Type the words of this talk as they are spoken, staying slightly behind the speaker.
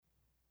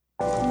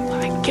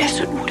guess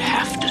it would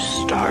have to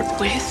start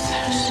with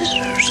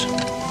scissors.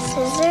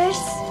 Scissors?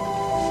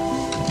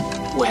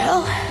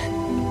 Well,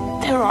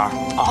 there are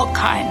all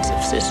kinds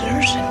of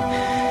scissors,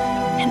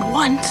 and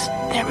once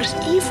there was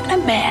even a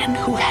man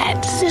who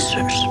had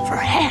scissors for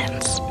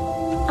hands.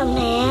 A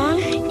man?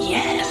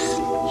 Yes.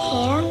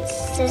 Hands?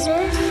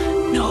 Scissors?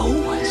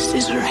 No,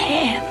 scissor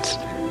hands.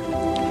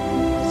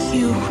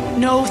 You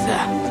know the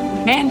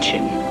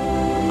mansion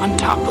on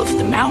top of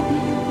the mountain?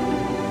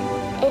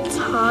 It's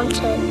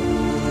haunted.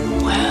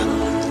 Well,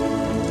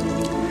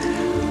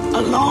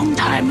 a long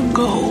time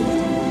ago,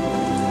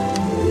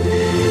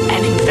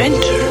 an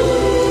inventor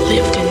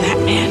lived in that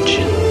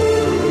mansion.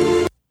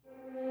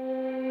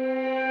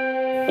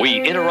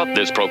 We interrupt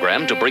this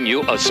program to bring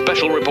you a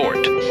special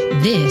report.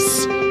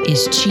 This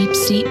is Cheap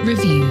Seat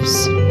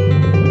Reviews.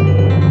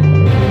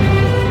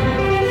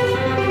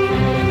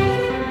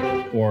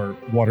 Or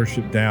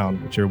Watership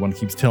Down, which everyone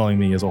keeps telling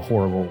me is a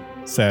horrible,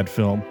 sad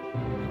film.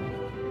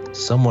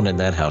 Someone in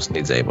that house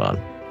needs Avon.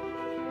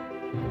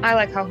 I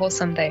like how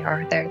wholesome they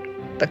are.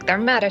 They're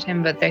mad at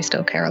him, but they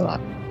still care a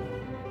lot.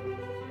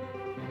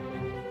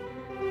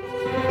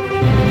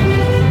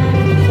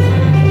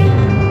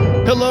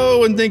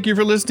 Hello, and thank you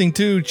for listening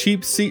to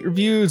Cheap Seat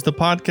Reviews, the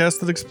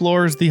podcast that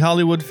explores the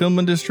Hollywood film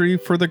industry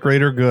for the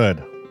greater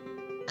good.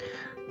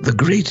 The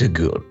greater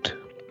good.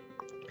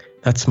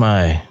 That's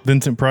my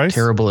Vincent Price.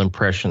 Terrible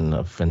impression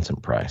of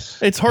Vincent Price.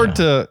 It's hard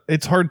to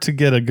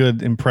get a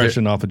good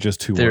impression off of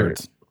just two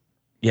words.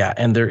 Yeah,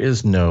 and there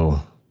is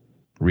no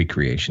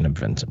recreation of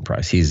Vincent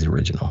Price. He's the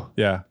original.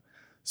 Yeah.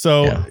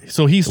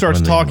 So he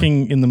starts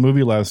talking in the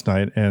movie last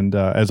night, and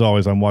as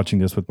always, I'm watching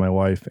this with my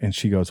wife, and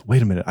she goes,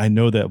 "Wait a minute, I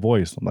know that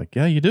voice." I'm like,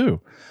 "Yeah, you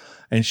do."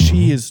 And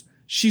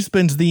she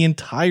spends the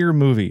entire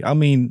movie, I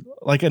mean,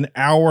 like an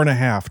hour and a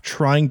half,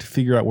 trying to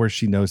figure out where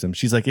she knows him.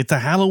 She's like, "It's a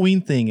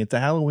Halloween thing. It's a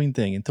Halloween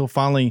thing." Until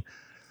finally,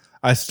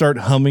 I start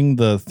humming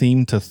the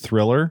theme to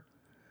Thriller,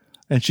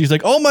 and she's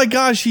like, "Oh my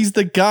gosh, he's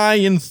the guy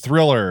in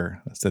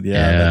Thriller." I said,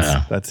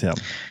 "Yeah. That's him."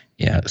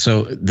 Yeah.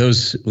 So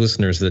those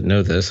listeners that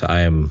know this,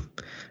 I am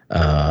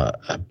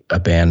a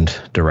band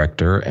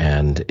director,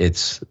 and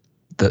it's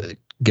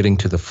getting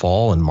to the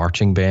fall, and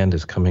marching band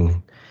is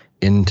coming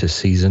into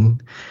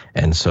season,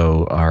 and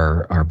so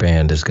our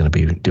band is going to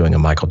be doing a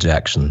Michael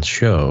Jackson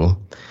show,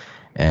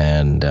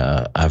 and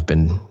I've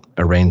been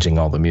arranging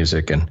all the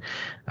music, and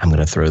I'm going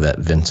to throw that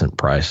Vincent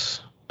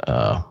Price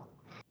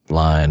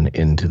line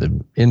into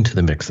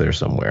the mix there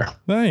somewhere.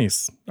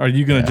 Nice. Are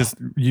you going to just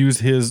use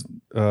his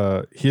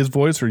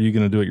voice, or are you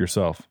going to do it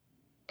yourself?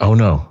 Oh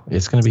no,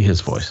 it's going to be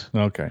his voice.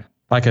 Okay.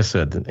 Like I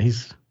said,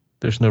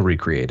 there's no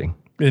recreating.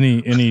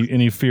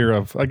 Any fear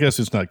of, I guess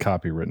it's not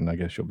copywritten. I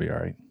guess you'll be all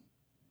right.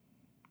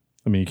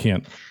 I mean, you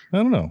can't, I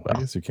don't know. Well, I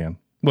guess you can.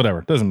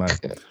 Whatever. Doesn't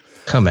matter.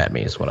 Come at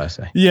me is what I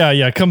say.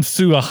 Yeah. Come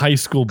sue a high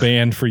school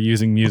band for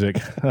using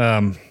music.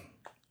 All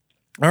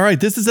right.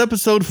 This is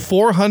episode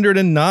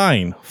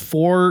 409.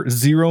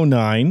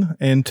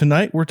 And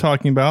tonight we're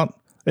talking about,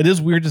 it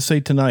is weird to say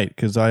tonight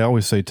because I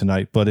always say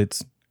tonight, but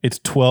it's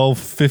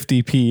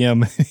 12:50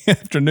 p.m. in the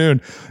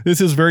afternoon.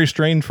 This is very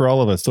strange for all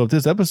of us. So if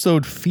this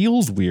episode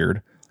feels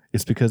weird,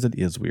 it's because it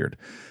is weird.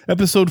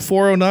 Episode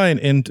 409.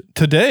 And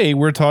today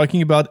we're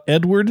talking about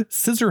Edward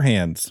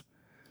Scissorhands,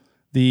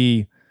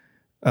 the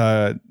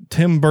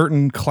Tim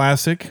Burton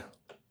classic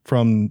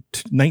from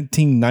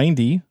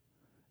 1990,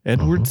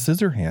 Edward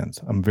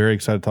Scissorhands. I'm very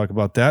excited to talk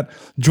about that.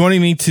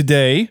 Joining me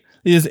today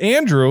is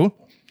Andrew,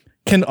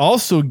 can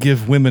also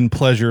give women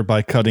pleasure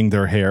by cutting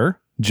their hair,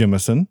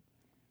 Jimison.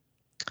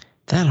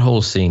 That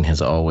whole scene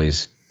has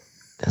always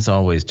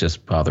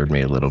just bothered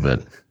me a little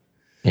bit.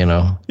 You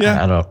know?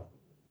 Yeah. I don't.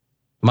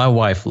 My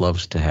wife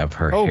loves to have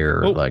her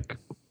hair like.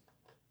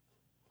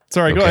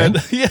 Sorry, go ahead.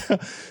 Yeah.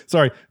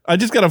 Sorry. I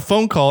just got a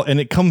phone call and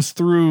it comes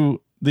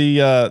through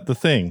the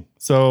thing.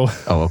 So.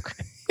 Oh,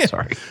 okay.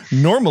 Sorry.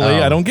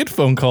 Normally I don't get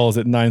phone calls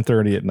at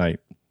 9:30 at night.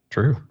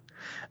 True.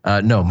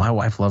 No, my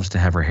wife loves to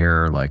have her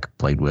hair like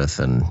played with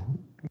and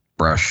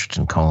brushed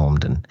and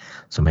combed, and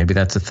so maybe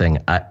that's a thing.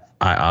 I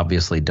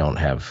obviously don't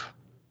have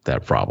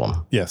that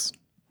problem. Yes.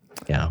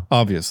 Yeah.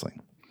 Obviously.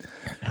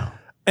 Yeah.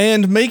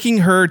 And making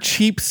her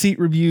Cheap Seat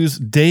Reviews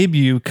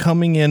debut,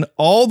 coming in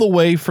all the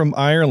way from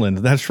Ireland.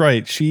 That's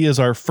right. She is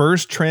our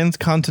first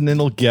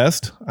transcontinental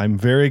guest. I'm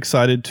very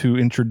excited to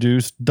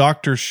introduce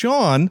Dr.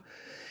 Sean.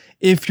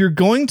 If you're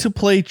going to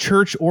play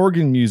church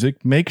organ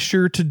music, make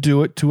sure to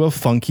do it to a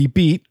funky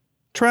beat.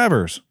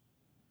 Travers.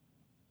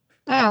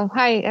 Oh,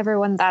 hi,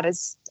 everyone. That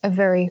is a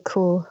very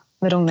cool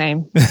middle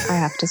name, I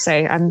have to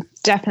say. I'm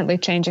definitely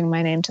changing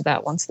my name to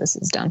that once this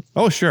is done.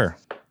 Oh, sure.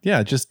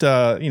 Yeah, just,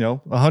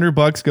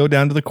 $100, go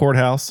down to the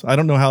courthouse. I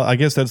don't know how, I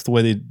guess that's the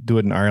way they do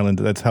it in Ireland.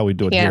 That's how we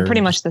do it here. Yeah,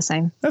 pretty much the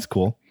same. That's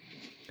cool.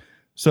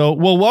 So,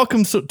 well,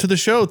 welcome to the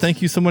show.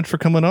 Thank you so much for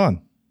coming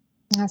on.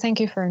 Thank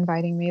you for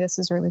inviting me. This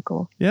is really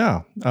cool.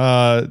 Yeah.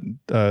 I'm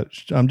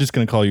just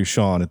going to call you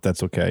Sean, if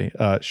that's okay.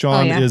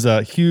 Sean is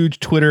a huge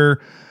Twitter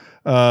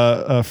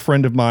a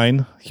friend of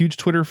mine, huge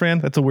Twitter fan.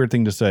 That's a weird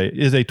thing to say.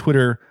 Is a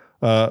Twitter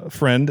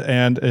friend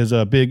and is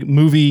a big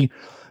movie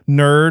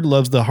nerd,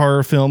 loves the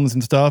horror films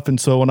and stuff. And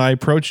so when I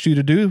approached you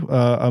to do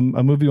a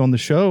movie on the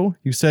show,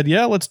 you said,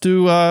 "Yeah, let's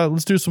do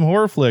some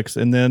horror flicks."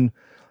 And then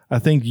I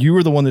think you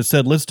were the one that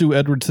said, "Let's do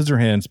Edward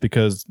Scissorhands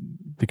because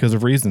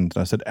of reasons."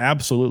 And I said,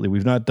 "Absolutely,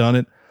 we've not done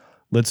it.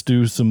 Let's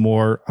do some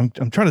more." I'm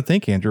trying to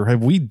think, Andrew.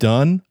 Have we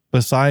done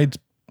besides?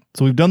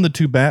 So we've done the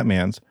 2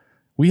 Batmans.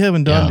 We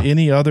haven't done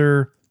any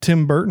other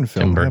Tim Burton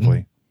film, have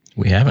we?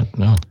 We haven't.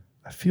 No.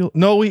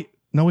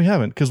 We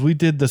haven't, because we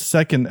did the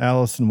second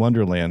Alice in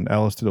Wonderland,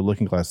 Alice Through the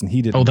Looking Glass, and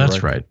he didn't. Oh,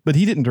 that's right. But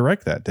he didn't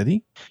direct that, did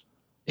he?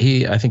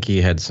 I think he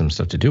had some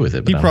stuff to do with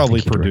it. But he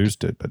probably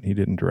produced it, but he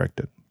didn't direct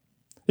it.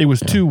 It was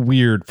too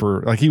weird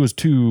he was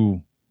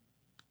too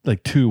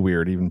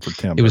weird even for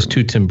Tim. It was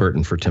too Tim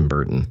Burton for Tim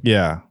Burton.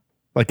 Yeah,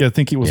 I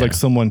think it was like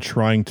someone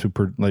trying to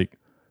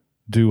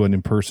do an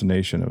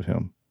impersonation of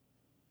him.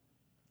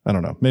 I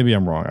don't know. Maybe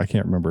I'm wrong. I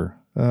can't remember.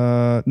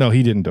 No,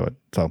 he didn't do it.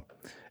 So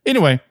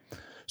anyway.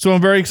 So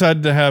I'm very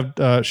excited to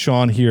have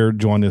Sean here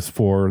join us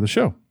for the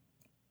show.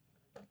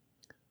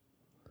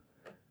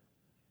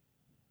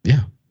 Yeah.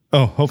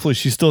 Oh, hopefully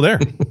she's still there.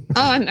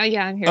 I'm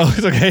here. Oh,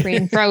 it's okay.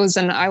 Screen froze,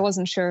 and I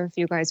wasn't sure if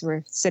you guys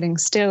were sitting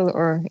still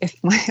or if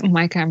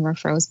my camera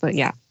froze. But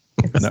yeah,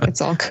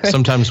 it's all good.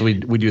 Sometimes we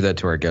do that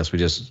to our guests. We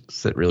just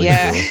sit really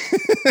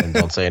still and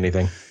don't say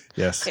anything.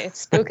 Yes.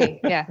 It's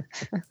spooky. Yeah.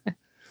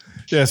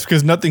 Yes,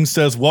 because nothing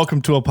says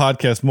 "welcome to a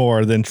podcast"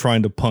 more than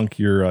trying to punk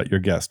your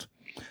guest.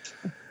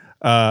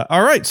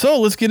 All right, so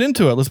let's get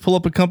into it. Let's pull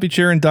up a comfy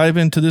chair and dive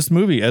into this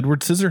movie, Edward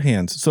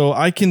Scissorhands. So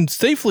I can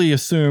safely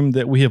assume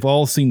that we have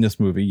all seen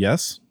this movie,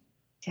 yes?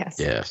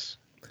 Yes.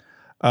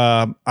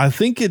 I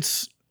think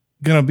it's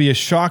going to be a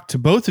shock to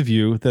both of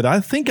you that I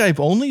think I've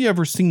only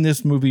ever seen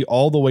this movie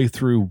all the way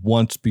through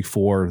once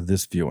before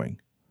this viewing.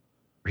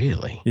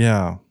 Really?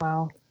 Yeah.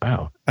 Wow.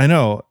 I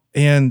know.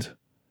 And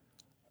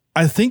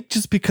I think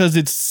just because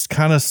it's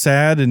kind of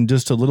sad and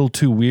just a little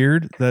too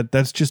weird,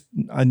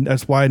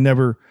 that's why I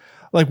never...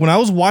 when I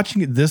was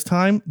watching it this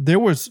time, there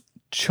was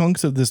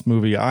chunks of this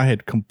movie I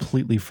had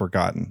completely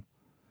forgotten.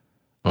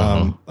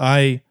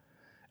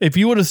 If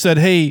you would have said,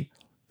 "Hey,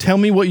 tell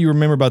me what you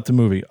remember about the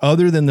movie,"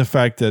 other than the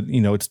fact that,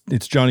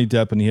 it's Johnny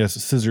Depp and he has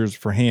scissors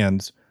for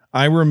hands,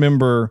 I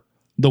remember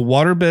the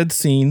waterbed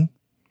scene.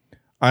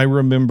 I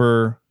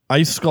remember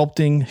ice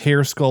sculpting,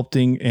 hair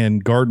sculpting,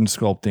 and garden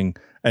sculpting,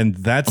 and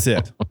that's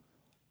it.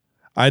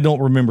 I don't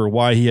remember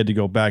why he had to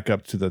go back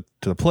up to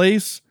the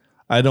place.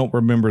 I don't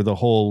remember the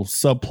whole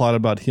subplot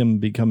about him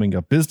becoming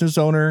a business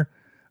owner.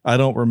 I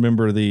don't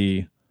remember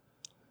the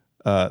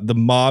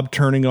mob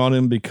turning on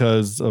him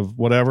because of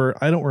whatever.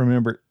 I don't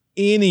remember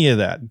any of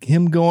that.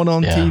 Him going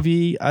on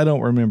TV. I don't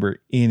remember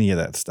any of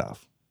that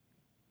stuff.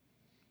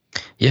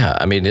 Yeah,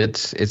 I mean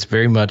it's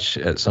very much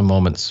at some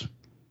moments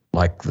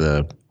like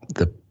the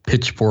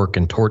pitchfork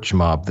and torch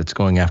mob that's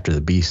going after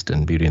the Beast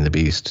and Beauty and the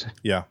Beast.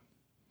 Yeah.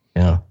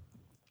 Yeah.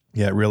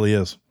 Yeah, it really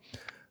is.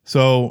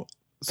 So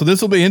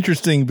this will be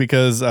interesting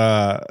because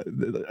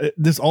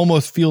this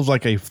almost feels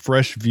like a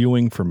fresh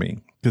viewing for me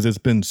because it's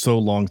been so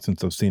long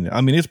since I've seen it.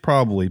 I mean, it's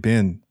probably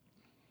been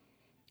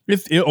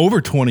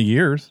over 20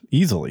 years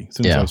easily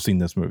since I've seen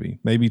this movie.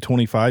 Maybe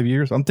 25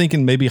 years. I'm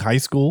thinking maybe high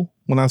school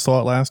when I saw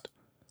it last.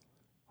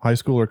 High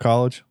school or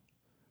college.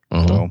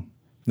 So,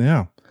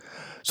 yeah.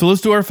 So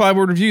let's do our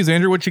 5-word reviews.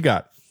 Andrew, what you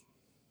got?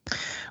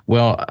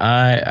 Well,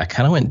 I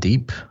kind of went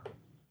deep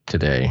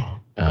today.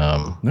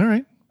 All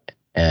right.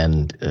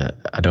 And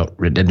I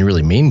didn't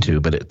really mean to,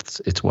 but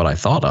it's what I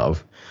thought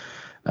of.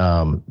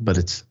 But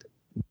it's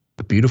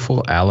a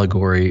beautiful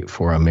allegory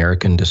for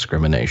American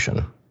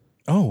discrimination.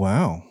 Oh,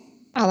 wow.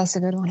 Oh, that's a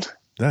good one.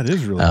 That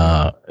is really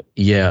good.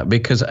 Yeah,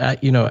 because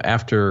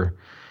after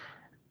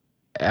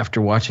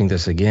watching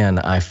this again,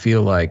 I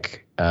feel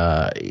like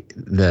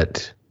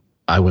that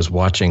I was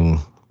watching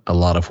a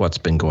lot of what's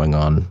been going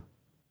on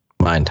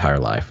my entire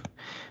life.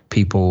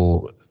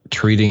 People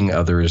treating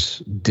others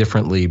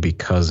differently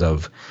because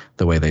of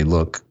the way they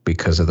look,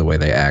 because of the way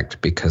they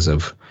act, because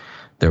of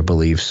their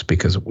beliefs,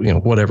 because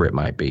whatever it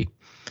might be.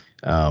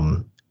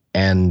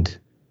 And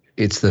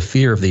it's the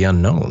fear of the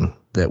unknown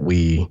that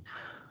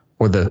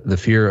or the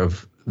fear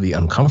of the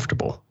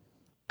uncomfortable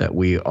that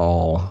we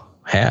all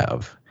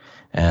have.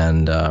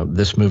 And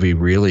this movie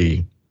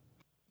really,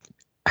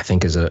 I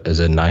think, is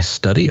a nice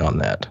study on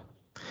that.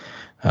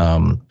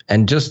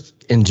 And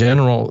just in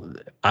general,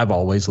 I've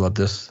always loved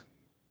this.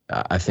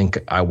 I think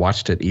I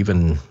watched it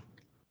even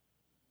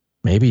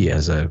maybe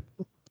as I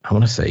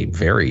want to say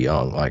very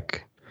young,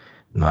 like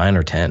 9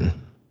 or 10.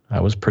 I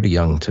was pretty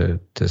young to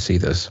see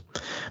this.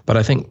 But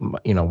I think,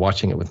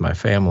 watching it with my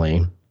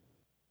family,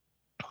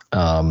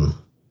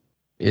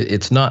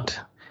 it's not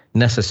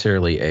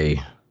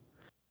necessarily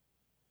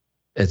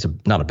it's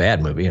not a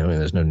bad movie. I mean,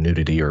 there's no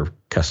nudity or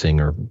cussing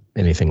or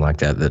anything like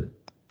that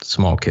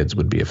small kids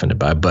would be offended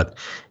by, but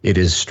it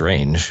is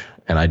strange.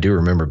 And I do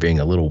remember being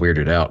a little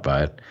weirded out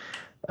by it.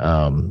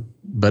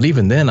 But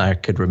even then I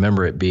could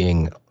remember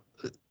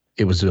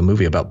it was a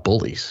movie about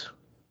bullies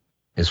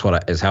is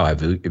how I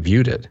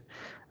viewed it.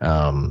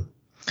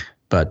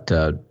 But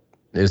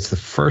it's the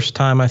first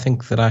time I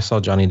think that I saw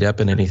Johnny Depp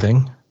in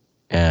anything.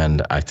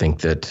 And I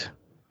think that,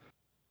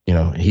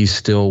 he's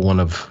still one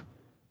of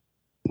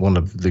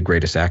the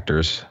greatest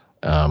actors,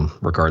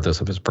 regardless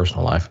of his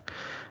personal life.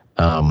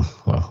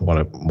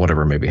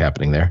 Whatever may be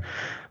happening there.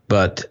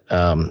 But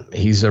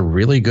he's a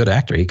really good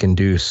actor. He can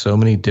do so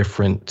many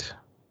different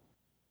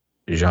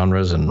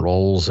genres and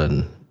roles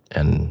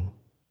and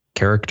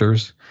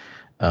characters.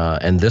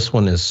 And this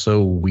one is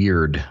so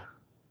weird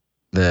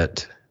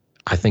that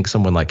I think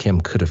someone like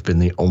him could have been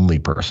the only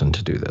person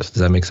to do this.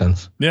 Does that make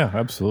sense? Yeah,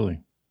 absolutely.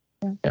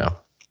 Yeah.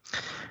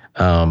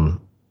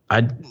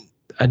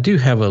 I do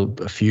have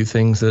a few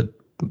things that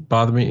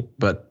bother me,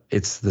 but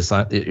it's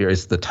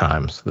the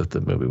times that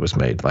the movie was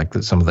made, like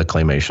some of the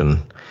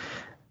claymation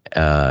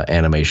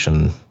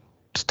animation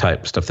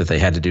type stuff that they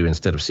had to do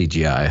instead of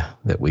CGI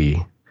that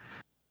we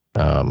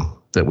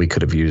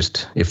could have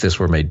used if this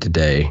were made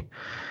today.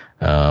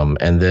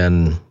 And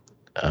then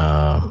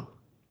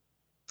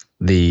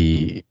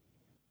the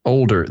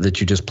older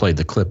that you just played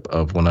the clip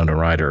of Winona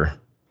Ryder,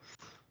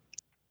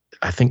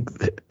 I think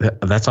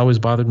that's always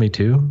bothered me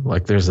too.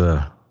 Like there's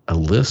a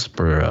lisp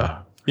or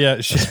a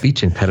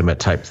speech impediment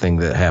type thing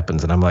that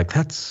happens, and I'm like,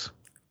 that's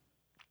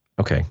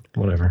okay,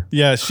 whatever.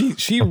 Yeah,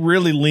 she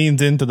really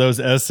leans into those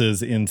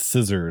S's in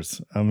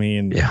Scissors. I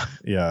mean,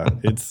 yeah,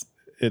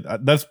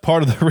 that's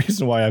part of the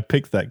reason why I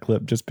picked that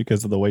clip, just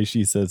because of the way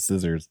she says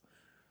scissors.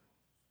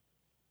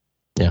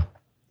 Yeah,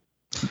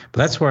 but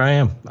that's where I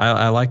am.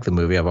 I like the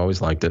movie. I've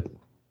always liked it.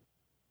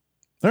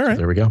 All right, so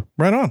there we go.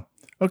 Right on.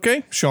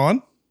 Okay,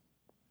 Sean.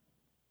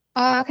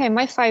 Okay,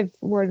 my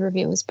 5-word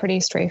review is pretty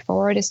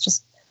straightforward. It's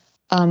just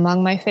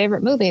among my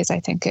favorite movies.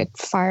 I think it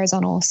fires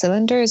on all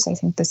cylinders. I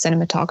think the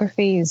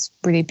cinematography is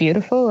really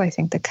beautiful. I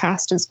think the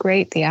cast is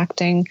great, the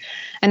acting,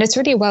 and it's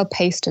really well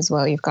paced as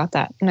well. You've got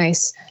that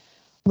nice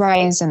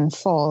rise and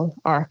fall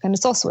arc, and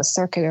it's also a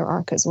circular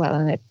arc as well,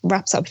 and it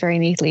wraps up very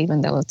neatly,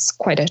 even though it's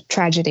quite a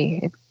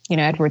tragedy.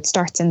 Edward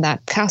starts in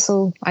that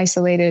castle,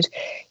 isolated.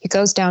 He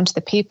goes down to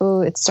the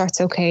people. It starts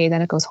okay,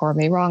 then it goes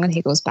horribly wrong, and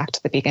he goes back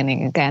to the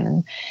beginning again.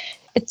 And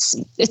it's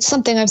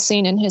something I've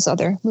seen in his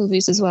other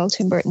movies as well,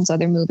 Tim Burton's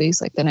other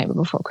movies, like The Night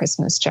Before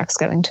Christmas. Jack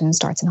Skellington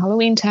starts in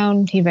Halloween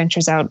Town. He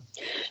ventures out,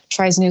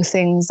 tries new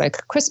things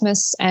like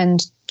Christmas,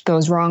 and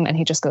goes wrong, and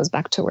he just goes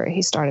back to where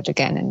he started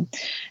again. And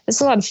there's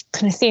a lot of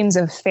kind of themes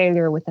of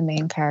failure with the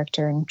main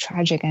character and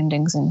tragic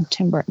endings in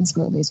Tim Burton's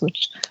movies,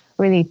 which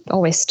really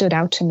always stood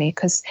out to me,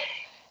 because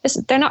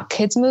they're not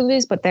kids'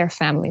 movies, but they're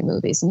family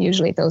movies. And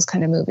usually those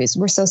kind of movies,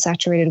 we're so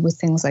saturated with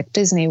things like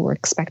Disney, we're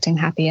expecting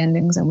happy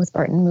endings. And with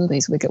Burton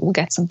movies, we'll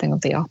get something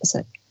of the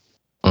opposite.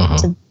 Uh-huh.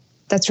 So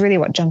that's really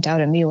what jumped out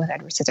at me with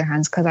Edward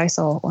Scissorhands, because I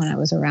saw it when I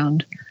was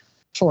around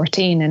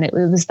 14. And it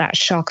was that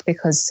shock,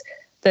 because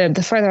the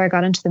further I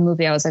got into the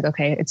movie, I was like,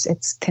 okay,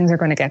 it's things are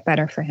going to get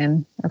better for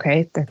him.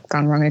 Okay, they've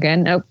gone wrong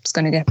again. Nope, it's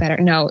going to get better.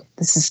 No,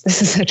 this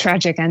is a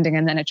tragic ending.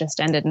 And then it just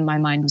ended, and my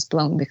mind was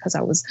blown, because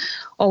I was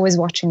always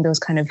watching those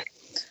kind of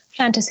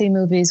fantasy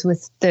movies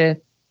with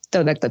the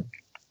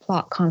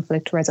plot,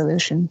 conflict,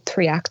 resolution,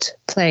 3-act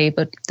play,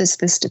 but this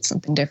did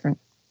something different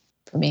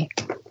for me.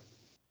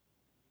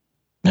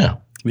 Yeah,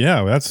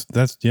 that's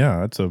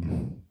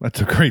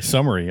a great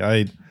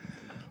summary.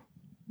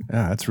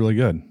 That's really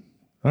good.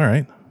 All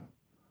right,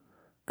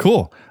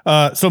 cool.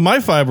 So my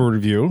 5-word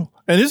review,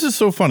 and this is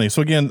so funny.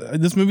 So again,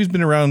 this movie's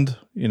been around,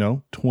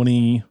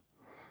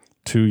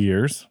 22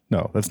 years.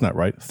 No, that's not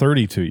right.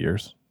 32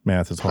 years.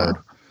 Math is hard,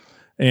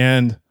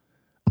 and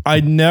I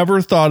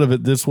never thought of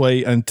it this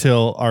way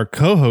until our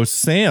co-host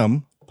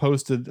Sam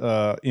posted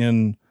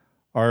in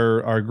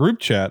our group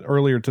chat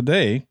earlier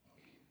today.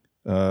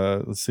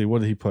 Let's see, what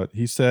did he put?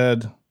 He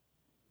said,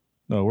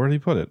 no, where did he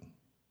put it?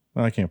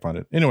 I can't find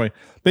it. Anyway,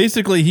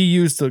 basically he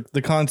used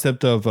the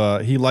concept of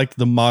he liked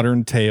the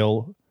modern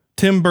tale,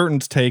 Tim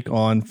Burton's take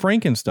on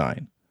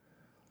Frankenstein.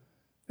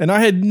 And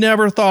I had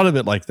never thought of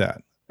it like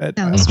that.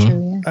 That's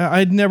true, yeah.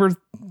 I'd never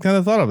kind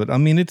of thought of it. I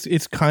mean,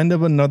 it's kind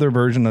of another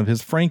version of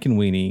his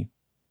Frankenweenie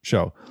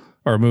show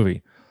or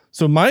movie.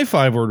 So my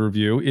 5-word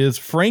review is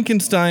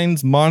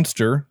Frankenstein's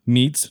monster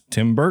meets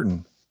Tim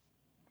Burton.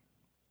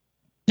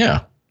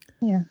 Yeah.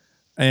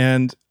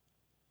 And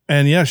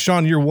yeah,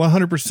 Sean, you're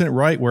 100%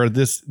 right, where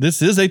this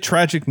is a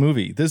tragic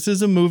movie. This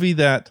is a movie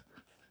that,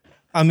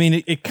 I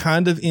mean, it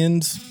kind of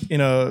ends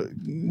in a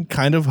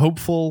kind of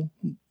hopeful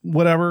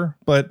whatever,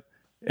 but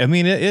I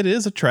mean, it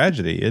is a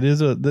tragedy. It is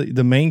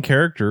the main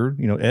character,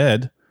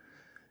 Ed,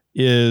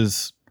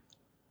 is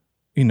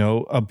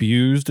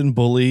abused and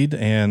bullied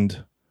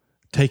and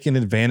taken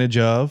advantage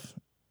of.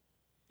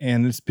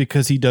 And it's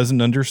because he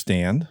doesn't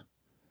understand.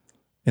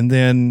 And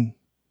then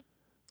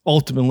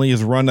ultimately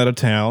is run out of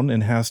town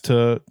and has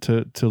to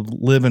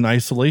live in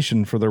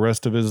isolation for the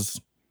rest of his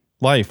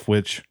life,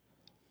 which,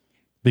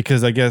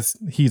 because I guess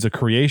he's a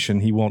creation,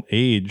 he won't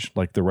age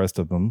like the rest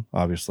of them,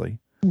 obviously.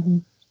 Mm-hmm.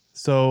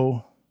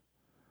 So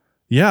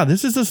yeah,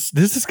 this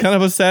is kind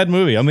of a sad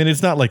movie. I mean,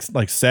 it's not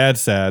like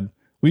sad.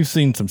 We've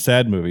seen some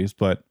sad movies,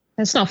 but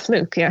it's not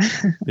Fluke, yeah.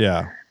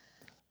 Yeah.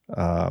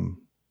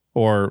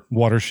 Or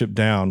Watership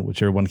Down,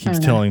 which everyone keeps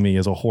telling me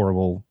is a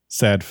horrible,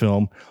 sad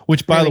film,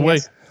 which, by the way,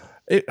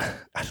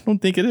 I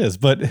don't think it is,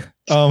 but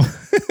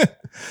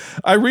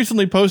I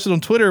recently posted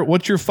on Twitter,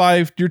 what's your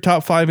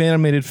top 5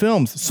 animated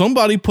films?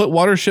 Somebody put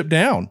Watership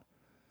Down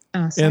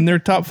in their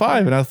top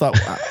 5. And I thought,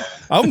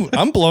 wow,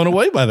 I'm blown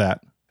away by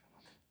that.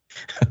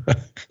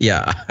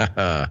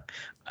 Yeah.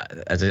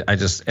 I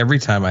just, every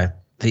time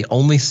the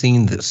only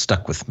scene that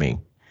stuck with me,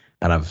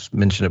 and I've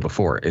mentioned it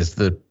before, is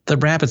the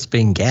rabbits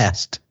being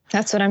gassed.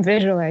 That's what I'm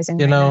visualizing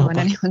now. When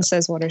anyone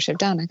says Watership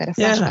Down, I got a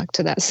flashback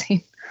to that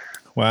scene.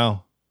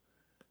 Wow.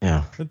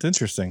 Yeah. That's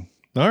interesting.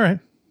 All right.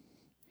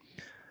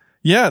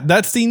 Yeah,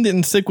 that scene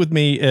didn't stick with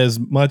me as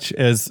much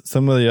as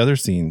some of the other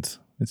scenes.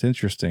 It's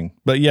interesting.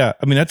 But yeah,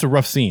 I mean, that's a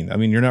rough scene. I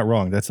mean, you're not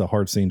wrong. That's a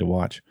hard scene to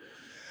watch.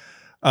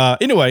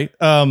 Anyway,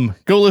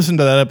 go listen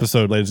to that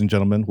episode, ladies and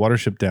gentlemen,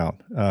 Watership Down.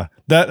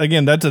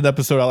 That's an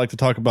episode I like to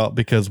talk about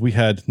because we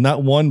had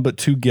not one, but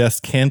 2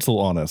 guests cancel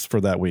on us for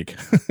that week.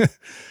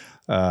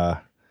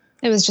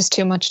 It was just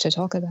too much to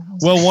talk about.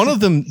 Well, one of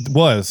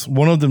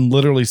them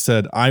literally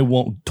said, I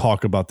won't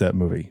talk about that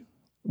movie.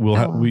 We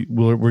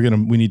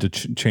need to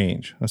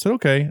change. I said,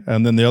 okay.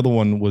 And then the other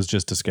one was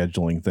just a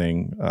scheduling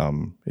thing.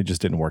 It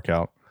just didn't work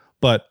out.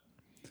 But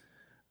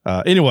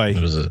anyway,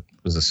 it was a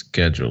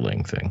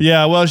scheduling thing.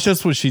 Yeah. Well, it's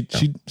just what she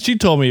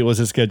told me it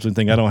was a scheduling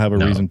thing. I don't have a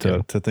reason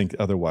to think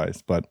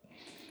otherwise, but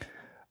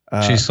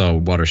she saw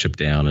Watership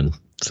Down and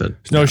said,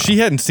 no, she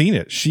hadn't seen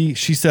it. She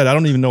said, I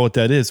don't even know what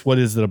that is. What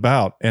is it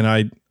about? And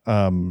I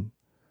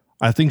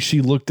think she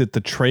looked at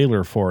the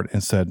trailer for it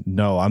and said,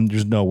 no,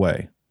 there's no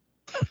way.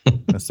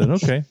 I said,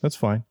 okay, that's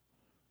fine.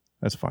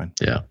 That's fine.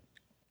 Yeah.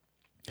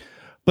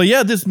 But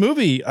yeah, this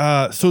movie,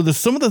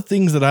 some of the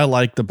things that I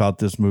liked about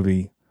this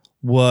movie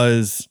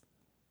was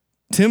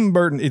Tim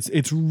Burton.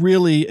 It's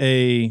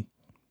really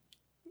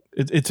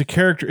it's a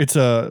character. It's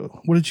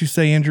what did you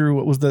say, Andrew?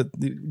 What was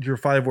your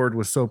 5 word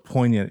was so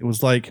poignant. It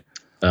was like,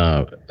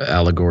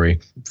 allegory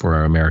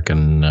for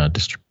American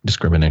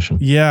discrimination.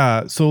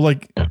 Yeah. So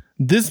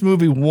this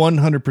movie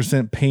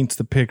 100% paints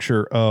the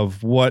picture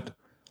of what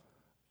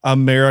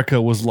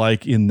America was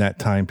like in that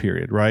time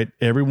period, right?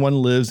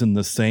 Everyone lives in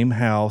the same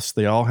house.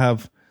 They all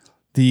have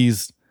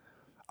these.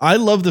 I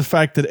love the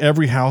fact that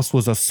every house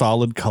was a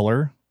solid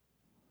color.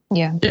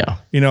 Yeah. Yeah.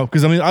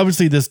 Because I mean,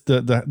 obviously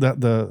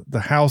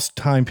the house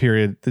time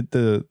period,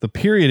 the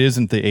period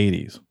isn't the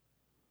 80s.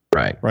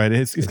 Right. Right.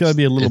 It's got to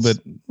be a little bit,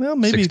 well,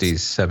 maybe 60s,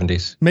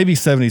 70s. Maybe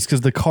 70s because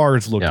the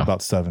cars looked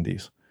about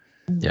 70s.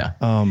 Yeah.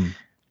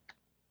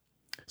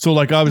 So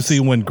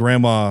obviously when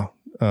Grandma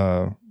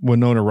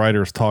Winona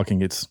Ryder's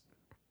talking, it's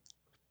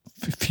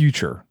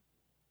future,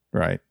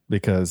 right?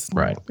 Because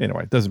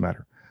anyway, it doesn't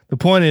matter. The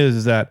point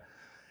is that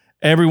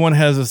everyone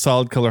has a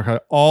solid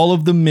color. All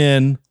of the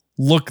men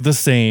look the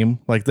same.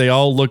 They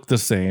all look the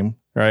same,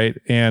 right?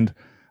 And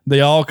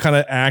they all kind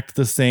of act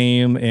the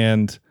same.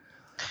 And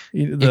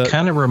it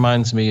kind of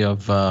reminds me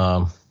of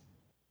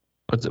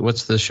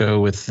what's the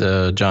show with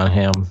John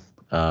Hamm?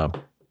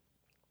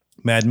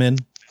 Mad Men.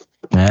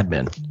 Mad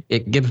Men.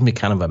 It gives me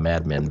kind of a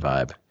Mad Men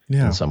vibe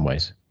in some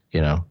ways,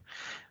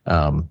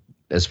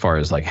 as far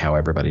as how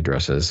everybody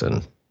dresses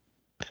and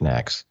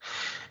acts.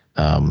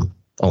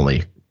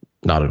 Only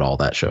not at all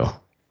that show.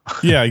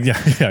 Yeah,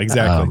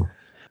 exactly.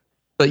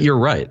 But you're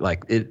right.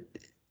 It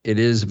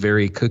is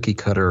very cookie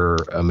cutter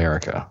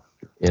America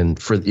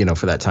for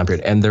that time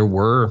period. And there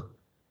were,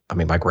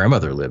 my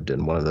grandmother lived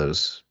in one of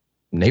those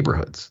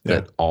neighborhoods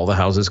that all the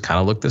houses kind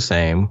of looked the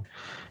same,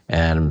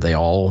 and they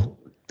all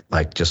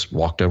just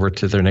walked over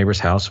to their neighbor's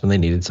house when they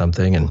needed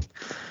something and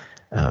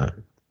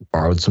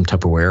borrowed some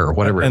Tupperware or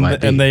whatever it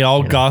might be. And they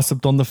all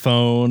gossiped on the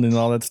phone and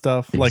all that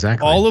stuff.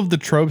 Exactly. All of the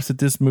tropes that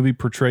this movie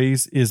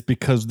portrays is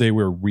because they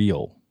were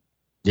real.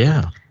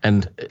 Yeah.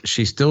 And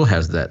she still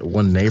has that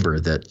one neighbor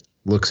that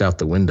looks out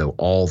the window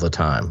all the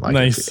time.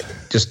 Nice.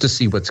 Just to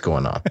see what's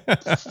going on,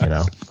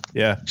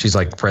 Yeah. She's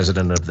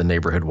president of the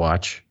neighborhood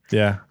watch.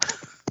 Yeah.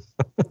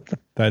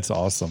 That's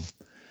awesome.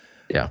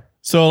 Yeah.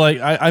 So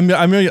I'm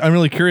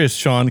really curious,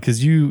 Sean,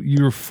 because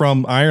you're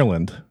from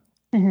Ireland.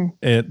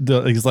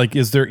 Mm-hmm.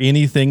 Is there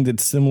anything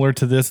that's similar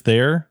to this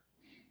there?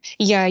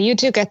 Yeah, you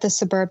do get the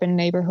suburban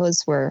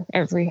neighborhoods where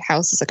every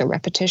house is a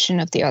repetition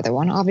of the other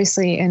one.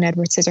 Obviously, in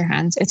Edward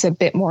Scissorhands, it's a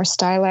bit more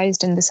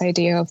stylized in this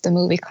idea of the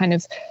movie kind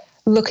of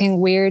looking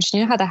weird.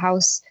 You know how the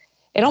house,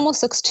 it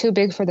almost looks too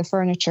big for the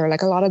furniture.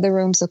 A lot of the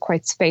rooms look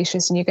quite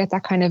spacious, and you get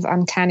that kind of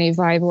uncanny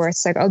vibe where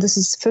it's oh, this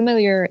is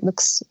familiar. It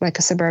looks like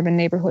a suburban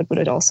neighborhood, but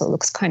it also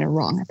looks kind of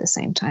wrong at the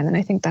same time. And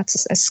I think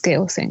that's a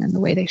scale thing in the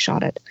way they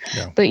shot it.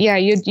 Yeah. But yeah,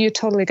 you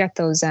totally get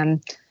those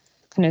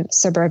kind of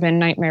suburban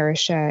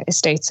nightmarish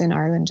estates in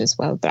Ireland as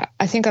well. But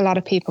I think a lot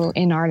of people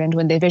in Ireland,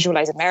 when they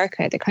visualize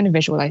America, they kind of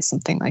visualize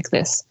something like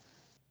this.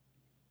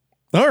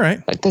 All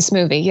right. Like this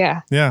movie,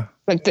 yeah. Yeah.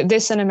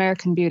 This and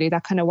American Beauty,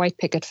 that kind of white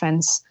picket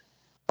fence.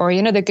 Or,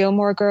 the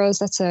Gilmore Girls,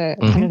 that's a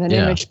kind of an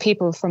image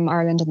people from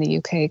Ireland and the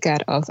UK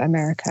get of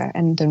America.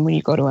 And then when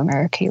you go to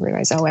America, you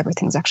realize,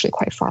 everything's actually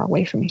quite far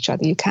away from each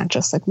other. You can't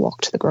just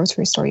walk to the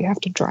grocery store. You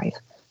have to drive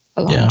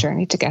a long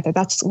journey to get there.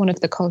 That's one of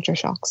the culture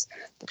shocks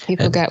that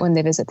people get when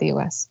they visit the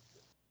US.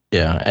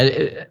 Yeah.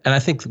 And I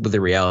think the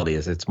reality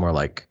is it's more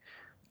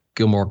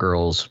Gilmore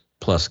Girls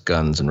plus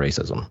guns and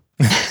racism.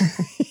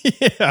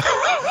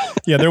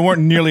 Yeah, there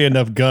weren't nearly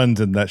enough guns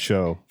in that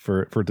show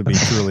for it to be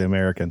truly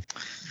American.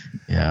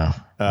 Yeah,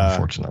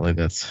 unfortunately,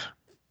 that's.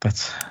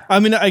 I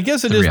mean, I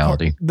guess it is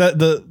reality.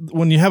 That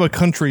when you have a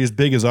country as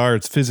big as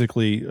ours,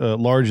 physically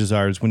large as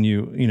ours, when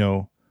you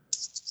know,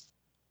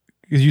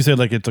 because you said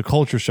like it's a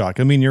culture shock.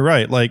 I mean, you're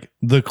right. Like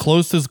the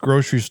closest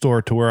grocery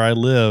store to where I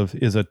live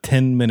is a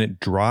 10-minute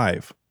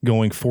drive,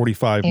 going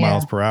 45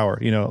 miles per hour.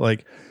 You know,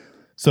 like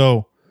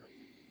so.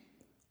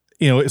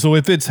 You know, so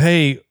if it's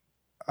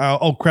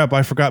oh crap,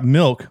 I forgot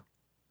milk,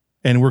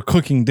 and we're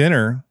cooking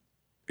dinner,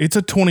 it's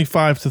a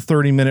 25 to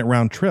 30 minute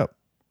round trip.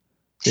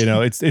 You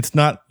know, it's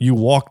not you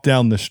walk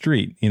down the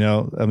street, you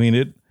know. I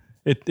mean,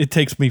 it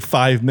takes me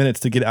 5 minutes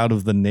to get out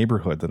of the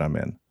neighborhood that I'm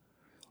in.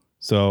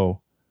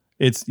 So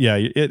it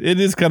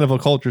is kind of a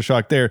culture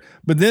shock there.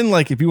 But then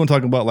like if you want to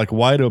talk about like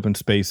wide open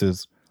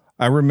spaces,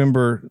 I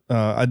remember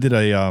I did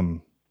a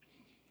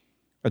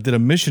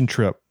mission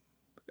trip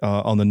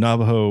on the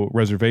Navajo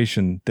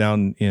reservation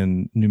down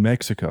in New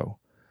Mexico,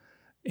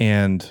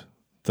 and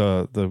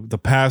the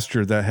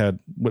pastor that had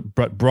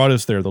brought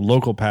us there, the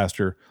local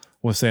pastor,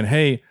 was saying,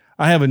 "Hey,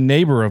 I have a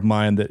neighbor of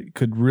mine that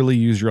could really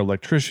use your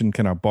electrician.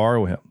 Can I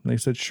borrow him?" And they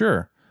said,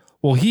 "Sure."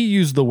 Well, he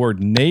used the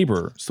word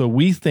neighbor, so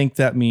we think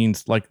that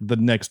means like the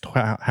next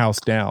house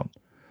down.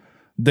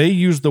 They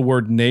used the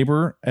word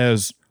neighbor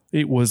as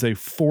it was a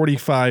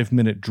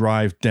 45-minute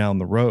drive down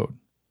the road.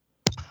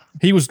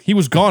 He was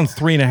gone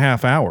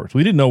 3.5 hours.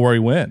 We didn't know where he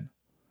went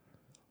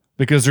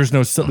because there's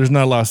not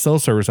a lot of cell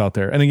service out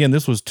there. And again,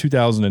 this was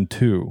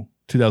 2002,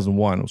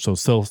 2001. So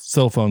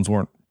cell phones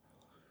weren't,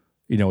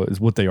 you know,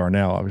 is what they are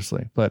now,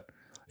 obviously. But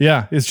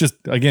yeah, it's just,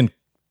 again,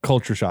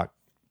 culture shock.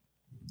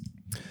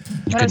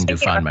 You couldn't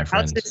define my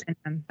friends.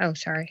 Oh,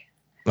 sorry.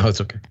 Oh,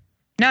 it's okay.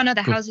 No,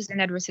 the houses in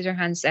Edward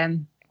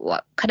Scissorhands,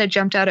 what kind of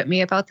jumped out at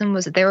me about them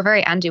was that they were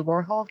very Andy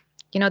Warhol.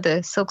 You know,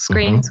 the silk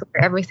screens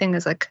where everything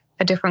is like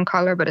a different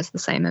color, but it's the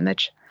same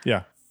image.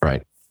 Yeah.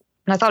 Right.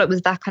 And I thought it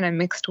was that kind of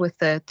mixed with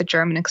the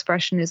German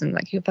expressionism.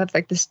 Like you have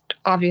like this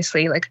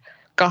obviously like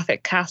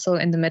Gothic castle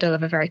in the middle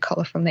of a very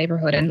colorful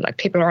neighborhood, and like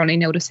people are only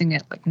noticing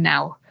it like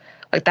now.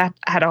 Like that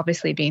had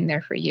obviously been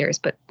there for years,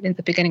 but in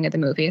the beginning of the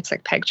movie, it's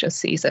like Peg just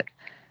sees it.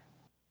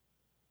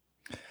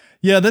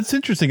 Yeah, that's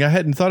interesting. I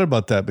hadn't thought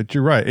about that, but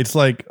you're right. It's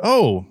like,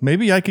 oh,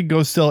 maybe I could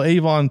go sell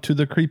Avon to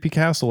the creepy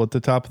castle at the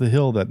top of the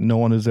hill that no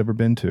one has ever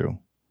been to.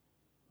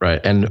 Right.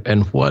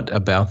 And what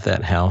about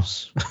that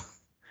house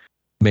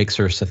makes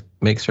her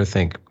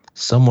think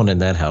someone in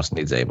that house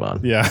needs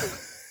Avon? Yeah.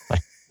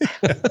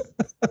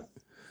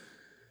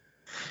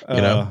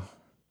 You know?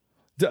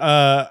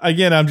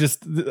 Again,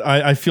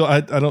 I feel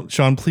I don't,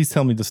 Sean, please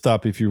tell me to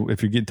stop if you're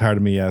getting tired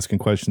of me asking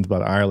questions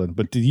about Ireland.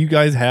 But do you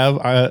guys have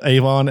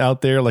Avon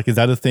out there? Like, is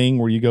that a thing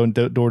where you go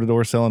door to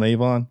door selling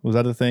Avon? Was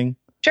that a thing?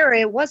 Sure,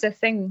 it was a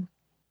thing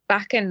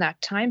back in that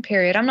time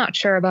period. I'm not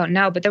sure about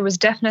now, but there was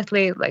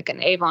definitely like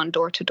an Avon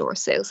door to door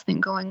sales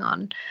thing going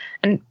on,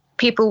 and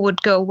people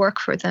would go work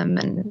for them,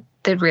 and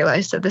they'd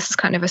realize that this is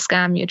kind of a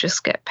scam. You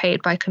just get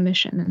paid by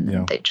commission,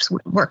 and they just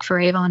wouldn't work for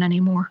Avon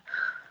anymore.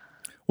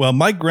 Well,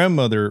 my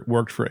grandmother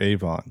worked for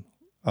Avon,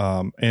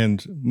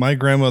 and my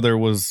grandmother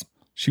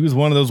she was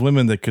one of those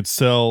women that could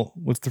sell,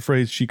 what's the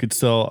phrase? She could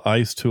sell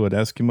ice to an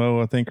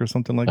Eskimo, I think, or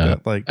something like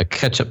that. Like a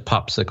ketchup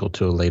popsicle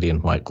to a lady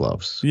in white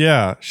gloves.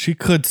 Yeah, she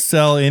could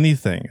sell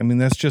anything. I mean,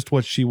 that's just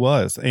what she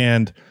was.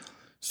 And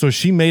so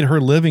she made her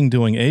living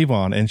doing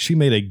Avon, and she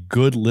made a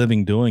good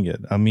living doing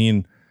it. I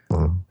mean,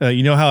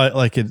 you know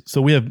how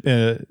so we have,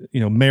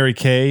 Mary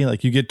Kay,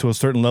 like you get to a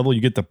certain level,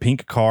 you get the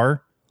pink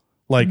car.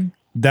 Like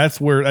that's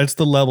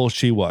the level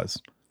she was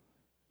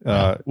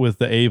with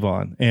the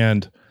Avon.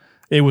 And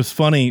it was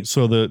funny.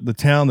 So the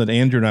town that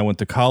Andrew and I went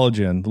to college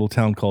in, a little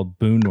town called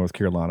Boone, North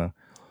Carolina,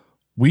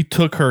 we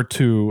took her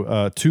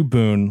to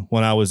Boone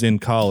when I was in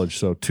college.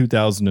 So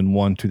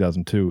 2001,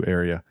 2002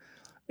 area.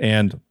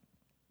 And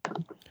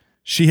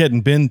she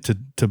hadn't been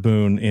to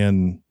Boone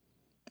in,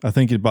 I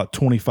think, about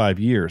 25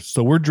 years.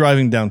 So we're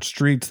driving down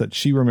streets that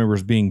she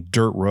remembers being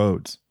dirt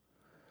roads.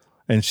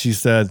 And she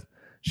said,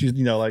 she's,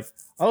 like,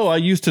 oh, I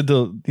used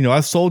to I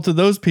sold to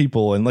those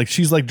people. And like,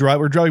 she's like,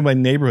 we're driving by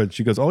neighborhood.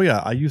 She goes, oh yeah,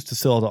 I used to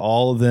sell to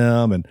all of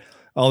them and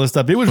all this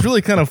stuff. It was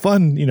really kind of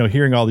fun,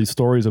 hearing all these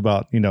stories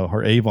about,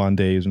 her Avon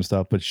days and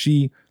stuff. But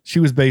she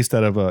was based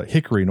out of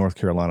Hickory, North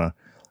Carolina,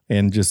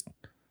 and just,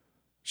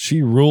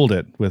 she ruled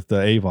it with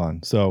the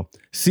Avon. So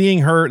seeing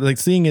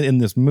it in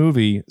this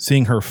movie,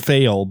 seeing her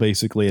fail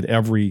basically at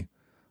every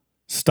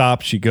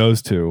stop she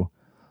goes to,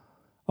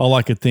 all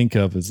I could think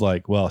of is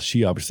like, well,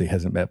 she obviously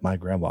hasn't met my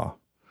grandma.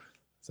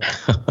 So.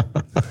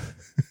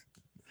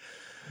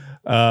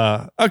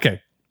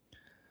 Okay.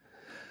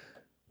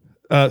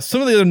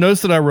 Some of the other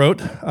notes that I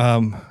wrote,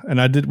 and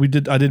I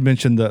did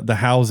mention the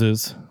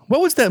houses.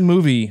 What was that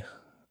movie?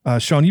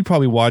 Sean, you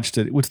probably watched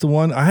it. What's the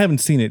one? I haven't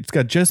seen it. It's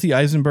got Jesse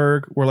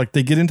Eisenberg where like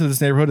they get into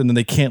this neighborhood and then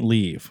they can't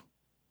leave.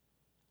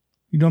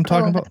 You know what I'm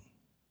talking about?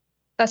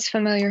 That's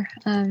familiar.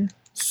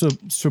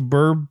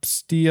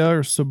 Suburbia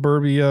or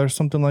Suburbia or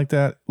something like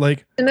that.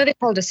 Like the movie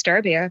called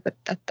Disturbia, but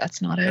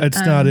that's not it. It's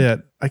not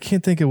it. I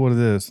can't think of what it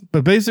is.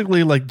 But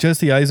basically, like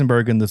Jesse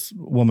Eisenberg and this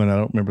woman, I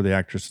don't remember the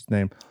actress's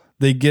name.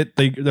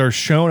 They're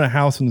shown a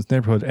house in this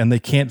neighborhood and they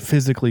can't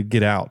physically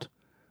get out.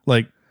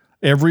 Like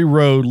every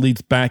road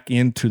leads back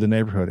into the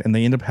neighborhood, and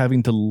they end up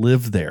having to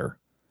live there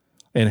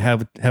and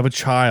have a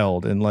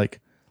child, and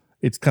like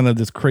it's kind of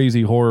this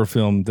crazy horror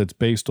film that's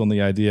based on the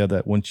idea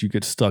that once you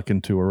get stuck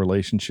into a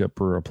relationship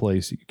or a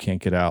place, you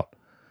can't get out.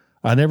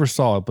 I never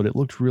saw it, but it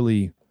looked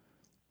really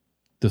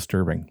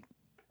disturbing.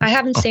 I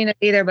haven't seen it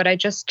either, but I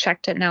just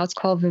checked it now. It's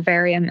called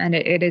Vivarium, and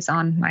it is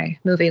on my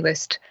movie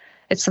list.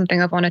 It's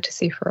something I've wanted to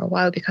see for a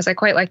while because I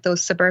quite like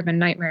those suburban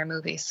nightmare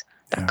movies.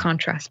 That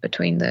contrast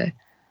between the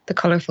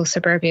colorful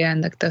suburbia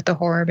and the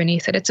horror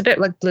beneath it. It's a bit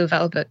like Blue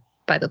Velvet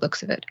by the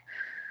looks of it.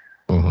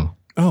 Mm-hmm.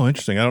 Oh,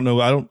 interesting. I don't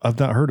know. I've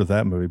not heard of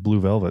that movie, Blue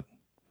Velvet.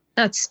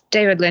 That's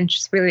David Lynch.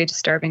 It's really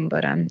disturbing,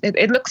 but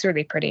it looks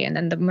really pretty. And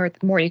then the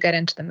more you get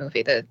into the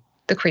movie, the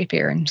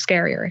creepier and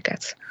scarier it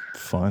gets.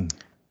 Fun.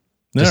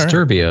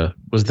 Disturbia.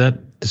 Right.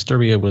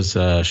 Disturbia was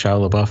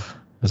Shia LaBeouf?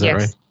 Is that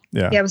right?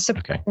 Yeah. Yeah, it was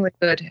surprisingly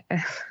good.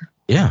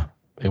 Yeah,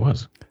 it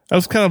was. That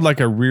was kind of like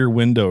a Rear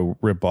Window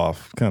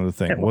ripoff kind of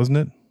thing, wasn't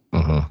it?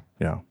 Mm-hmm.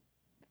 Yeah.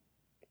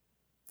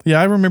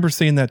 Yeah, I remember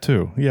seeing that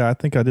too. Yeah, I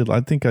think I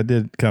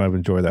did kind of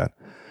enjoy that.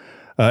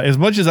 As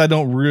much as I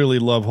don't really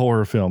love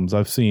horror films,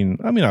 I've seen,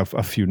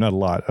 a few, not a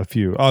lot, a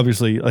few.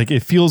 Obviously, like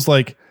it feels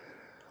like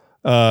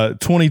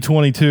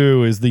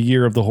 2022 is the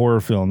year of the horror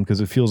film because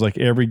it feels like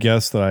every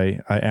guest that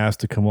I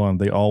asked to come on,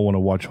 they all want to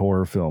watch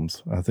horror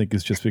films. I think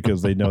it's just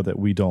because they know that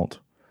we don't.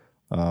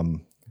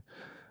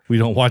 We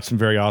don't watch them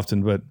very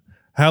often, but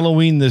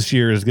Halloween this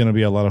year is going to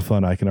be a lot of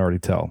fun. I can already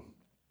tell.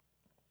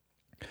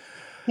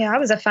 Yeah, I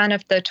was a fan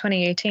of the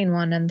 2018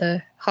 one and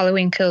the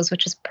Halloween Kills,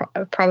 which is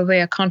probably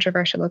a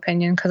controversial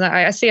opinion because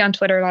I see on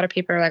Twitter a lot of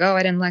people are like, oh,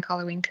 I didn't like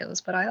Halloween Kills,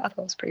 but I thought it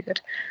was pretty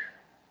good.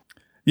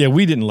 Yeah,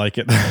 we didn't like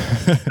it.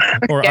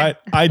 Or yeah.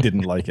 I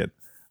didn't like it.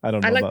 I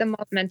don't know. I like the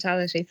mob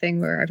mentality thing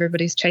where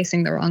everybody's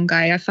chasing the wrong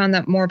guy. I found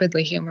that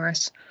morbidly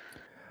humorous.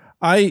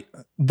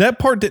 That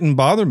part didn't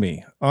bother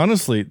me.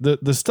 Honestly,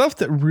 the stuff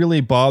that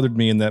really bothered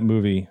me in that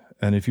movie,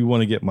 and if you want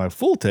to get my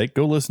full take,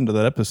 go listen to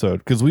that episode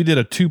because we did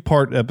a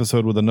 2-part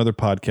episode with another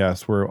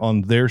podcast where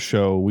on their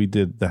show we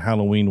did the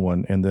Halloween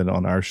one, and then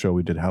on our show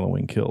we did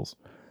Halloween Kills.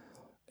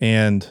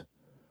 And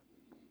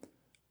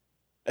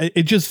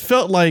it just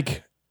felt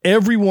like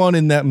everyone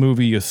in that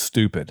movie is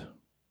stupid.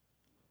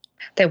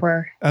 They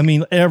were. I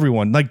mean,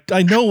 everyone. Like,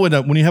 I know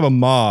when you have a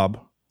mob,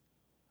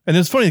 and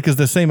it's funny because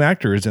the same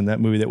actor is in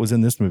that movie that was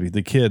in this movie.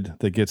 The kid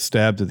that gets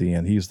stabbed at the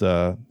end. He was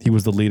the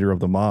leader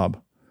of the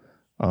mob.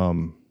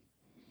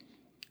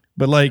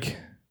 But like,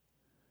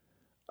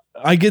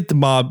 I get the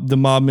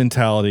mob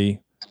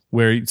mentality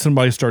where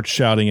somebody starts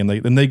shouting and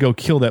they go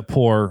kill that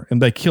poor,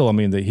 and they kill. I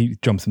mean, he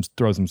jumps and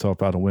throws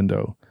himself out a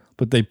window,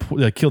 but they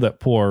kill that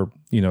poor,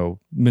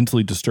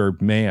 mentally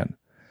disturbed man.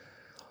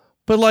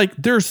 But like,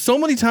 there's so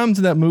many times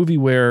in that movie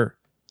where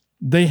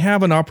they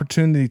have an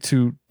opportunity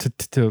to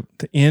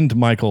end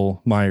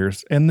Michael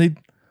Myers, and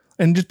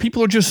just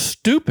people are just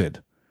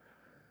stupid.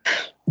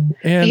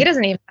 And he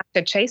doesn't even have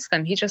to chase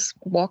them. He just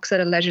walks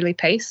at a leisurely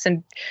pace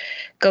and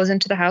goes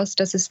into the house,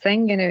 does his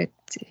thing.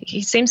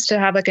 He seems to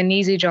have like an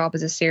easy job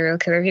as a serial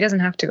killer. He doesn't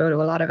have to go to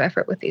a lot of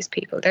effort with these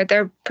people.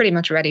 They're pretty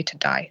much ready to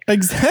die.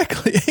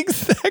 Exactly.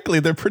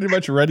 They're pretty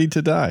much ready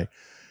to die.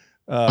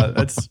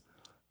 That's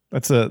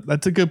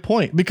a good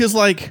point because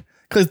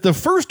the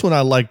first one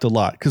I liked a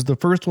lot because the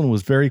first one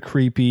was very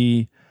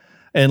creepy,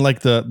 and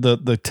like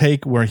the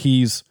take where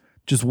he's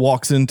just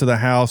walks into the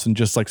house and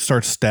just like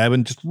starts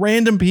stabbing just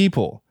random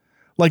people.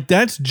 Like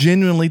that's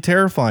genuinely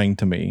terrifying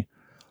to me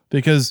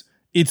because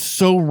it's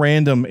so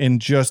random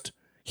and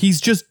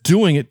he's just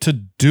doing it to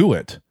do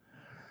it.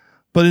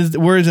 But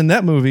whereas in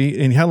that movie,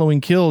 in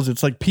Halloween Kills,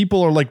 it's like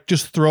people are like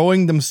just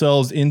throwing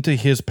themselves into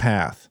his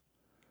path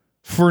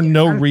for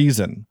no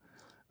reason.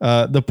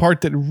 The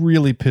part that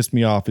really pissed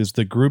me off is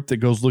the group that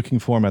goes looking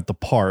for him at the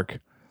park,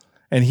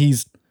 and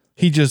he's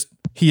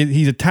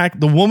attacked.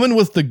 The woman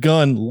with the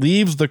gun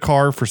leaves the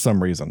car for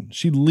some reason.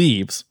 She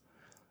leaves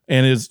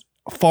and is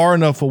far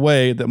enough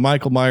away that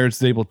Michael Myers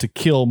is able to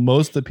kill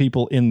most of the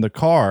people in the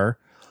car,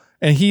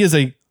 and he is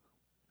a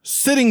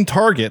sitting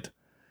target,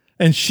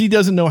 and she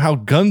doesn't know how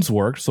guns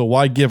work, so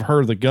why give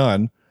her the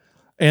gun?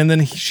 And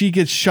then she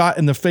gets shot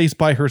in the face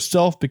by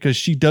herself because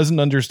she doesn't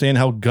understand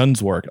how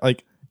guns work.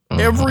 Like,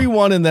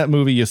 everyone in that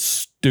movie is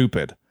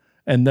stupid.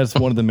 And that's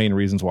one of the main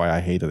reasons why I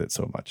hated it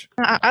so much.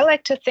 I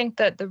like to think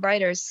that the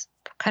writers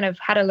kind of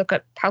had a look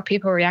at how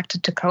people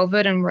reacted to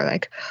COVID and were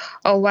like,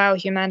 oh, wow,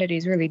 humanity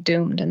is really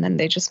doomed. And then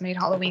they just made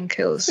Halloween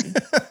Kills.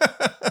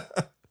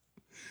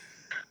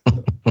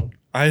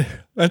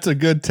 That's a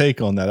good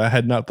take on that. I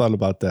had not thought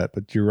about that,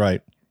 but you're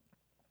right.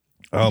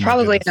 Oh,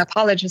 probably an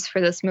apologist for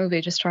this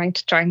movie, just trying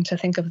to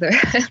think of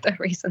the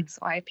reasons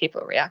why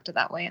people reacted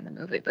that way in the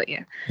movie. But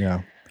yeah.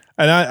 Yeah.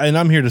 And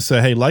I'm here to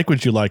say, hey, like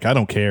what you like. I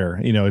don't care.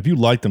 If you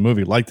like the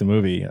movie, like the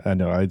movie. I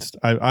know.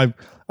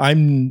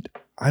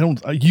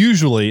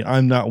 usually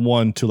I'm not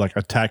one to like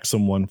attack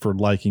someone for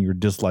liking or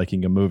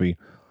disliking a movie,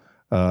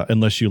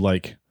 unless you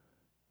like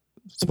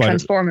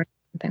Transformers.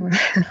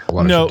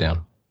 No,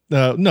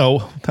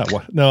 no, not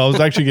what. No, I was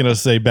actually going to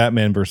say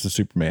Batman versus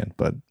Superman,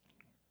 but.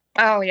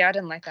 Oh yeah, I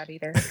didn't like that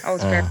either. I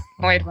was very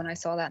annoyed when I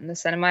saw that in the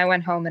cinema. I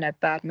went home in a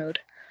bad mood.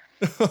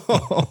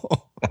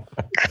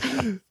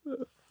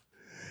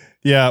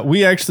 Yeah,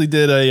 we actually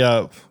did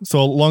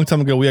so a long time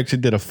ago, we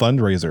actually did a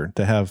fundraiser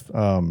to have,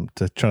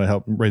 to try to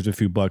help raise a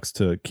few bucks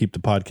to keep the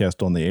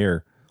podcast on the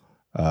air.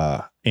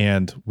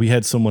 And we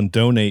had someone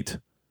donate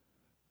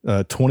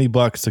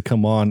 $20 to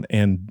come on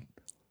and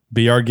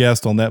be our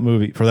guest on that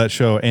movie for that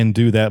show and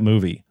do that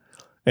movie.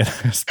 And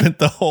I spent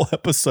the whole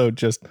episode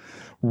just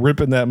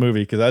ripping that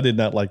movie because I did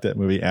not like that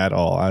movie at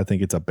all. I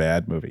think it's a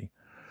bad movie.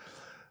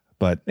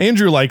 But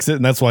Andrew likes it,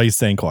 and that's why he's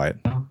staying quiet.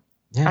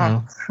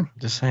 Yeah,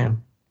 just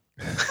saying.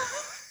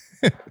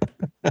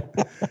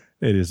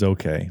 It is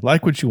okay.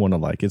 Like what you want to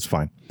like. It's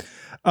fine.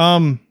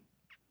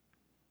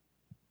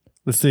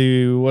 Let's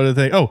see what I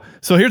think. Oh,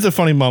 so here's a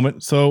funny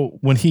moment. So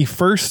when he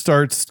first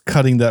starts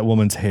cutting that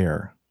woman's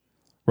hair,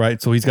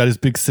 right? So he's got his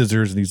big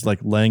scissors and he's like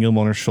laying them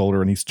on her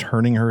shoulder and he's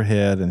turning her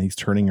head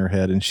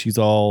and she's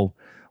all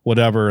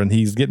whatever. And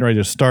he's getting ready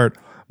to start.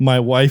 My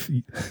wife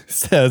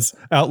says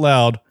out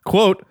loud,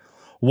 quote,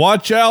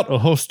 "Watch out,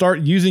 or he'll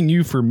start using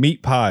you for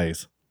meat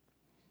pies."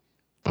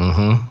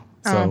 Mm-hmm.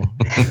 So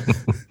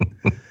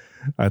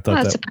I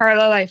thought that's a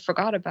parallel I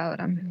forgot about.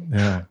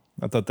 Yeah,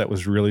 I thought that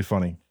was really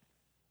funny.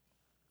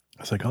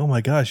 I was like, oh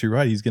my gosh, you're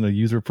right. He's going to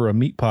use her for a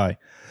meat pie.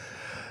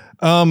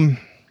 I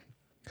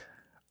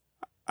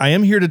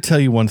am here to tell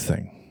you one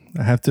thing.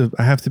 I have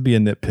to be a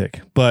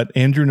nitpick, but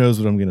Andrew knows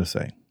what I'm going to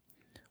say.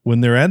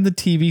 When they're at the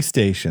TV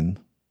station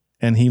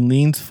and he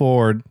leans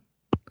forward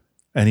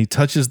and he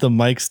touches the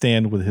mic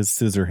stand with his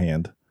scissor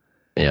hand,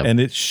 yep. And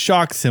it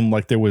shocks him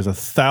like there was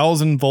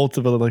 1,000 volts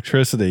of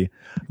electricity.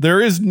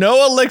 There is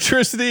no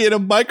electricity in a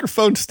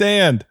microphone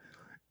stand.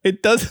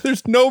 It does.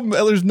 There's no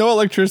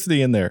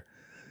electricity in there.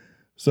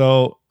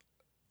 So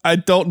I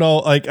don't know.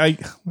 Like I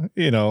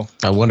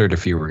wondered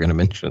if you were going to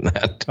mention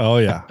that. Oh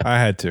yeah, I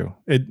had to.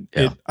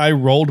 I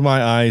rolled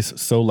my eyes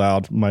so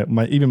loud.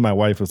 Even my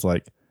wife was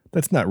like,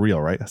 "That's not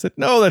real, right?" I said,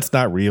 "No, that's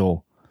not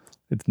real.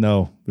 It's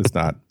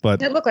not."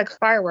 But it looked like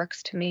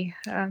fireworks to me.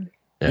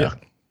 Yeah.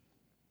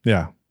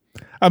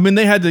 I mean,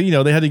 they had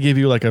to give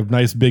you like a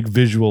nice big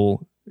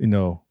visual.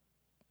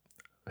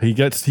 He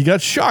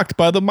got shocked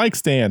by the mic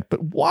stand,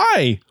 but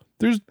why?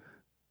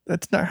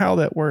 That's not how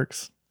that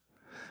works.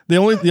 The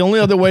only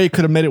other way it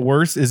could have made it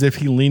worse is if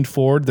he leaned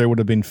forward, there would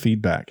have been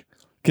feedback.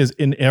 Because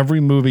in every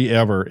movie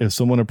ever, if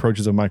someone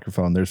approaches a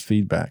microphone, there's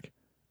feedback.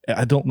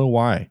 I don't know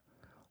why.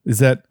 Is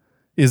that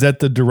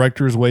the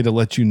director's way to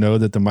let you know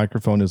that the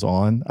microphone is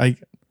on?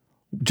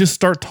 Just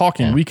start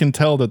talking. Yeah. We can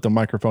tell that the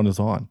microphone is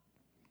on.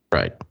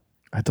 Right.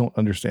 I don't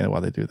understand why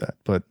they do that,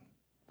 but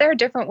there a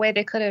different way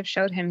they could have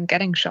showed him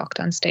getting shocked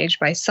on stage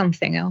by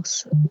something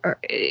else, or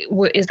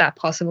is that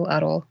possible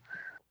at all?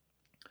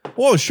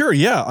 Well, sure,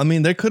 yeah. I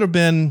mean, there could have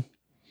been,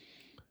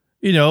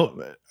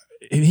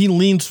 he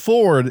leans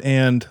forward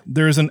and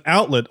there's an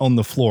outlet on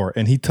the floor,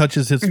 and he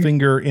touches his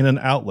finger in an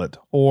outlet,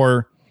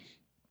 or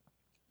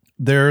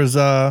there's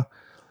there's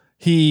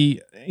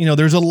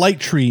a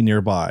light tree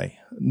nearby.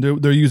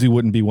 There usually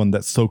wouldn't be one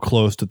that's so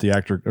close that the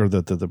actor or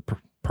the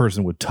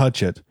person would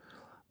touch it.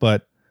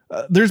 But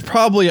there's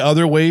probably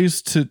other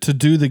ways to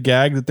do the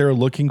gag that they're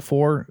looking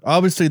for.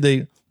 Obviously,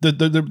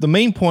 the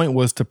main point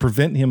was to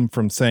prevent him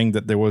from saying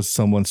that there was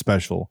someone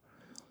special,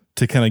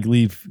 to kind of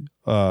leave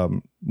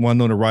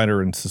Winona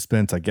Ryder in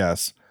suspense, I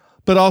guess.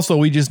 But also,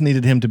 we just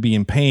needed him to be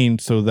in pain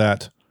so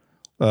that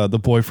the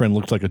boyfriend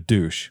looked like a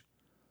douche.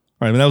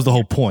 Right? I mean, that was the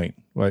whole point,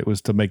 right?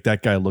 Was to make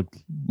that guy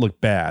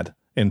look bad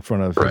in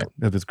front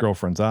of his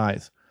girlfriend's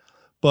eyes.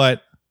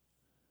 But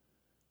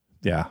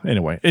yeah,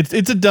 anyway,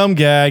 it's a dumb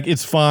gag.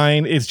 It's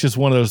fine. It's just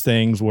one of those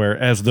things where,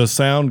 as the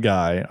sound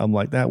guy, I'm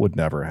like, that would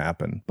never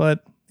happen.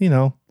 But,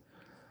 yeah,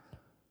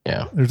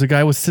 there's a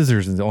guy with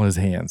scissors on his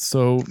hands.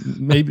 So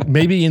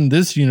maybe in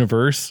this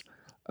universe,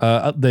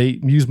 they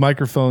use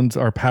microphones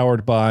are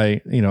powered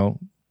by,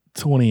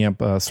 20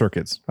 amp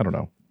circuits. I don't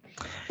know.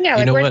 Yeah,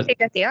 like where did they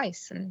get the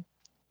ice? And,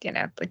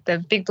 like the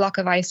big block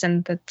of ice,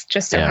 and that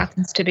just so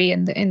happens to be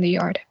in the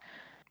yard.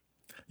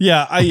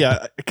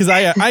 Yeah, because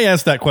I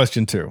asked that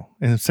question too,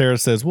 and Sarah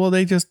says, "Well,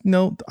 they just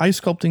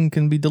ice sculpting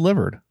can be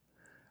delivered."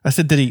 I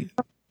said, "Did he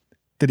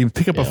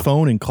pick up a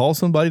phone and call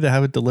somebody to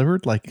have it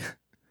delivered?" Like,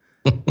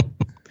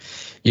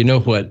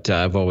 what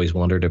I've always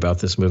wondered about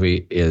this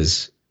movie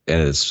is,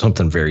 and it's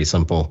something very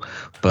simple,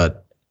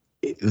 but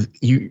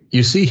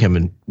you see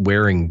him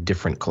wearing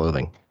different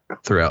clothing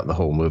throughout the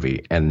whole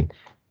movie, and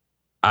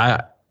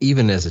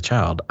even as a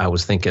child, I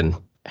was thinking,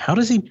 how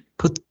does he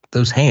put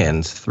those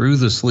hands through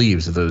the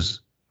sleeves of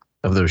those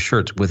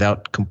shirts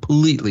without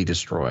completely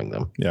destroying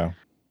them? Yeah.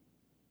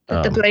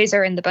 The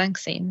blazer in the bank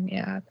scene.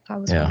 Yeah. I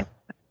was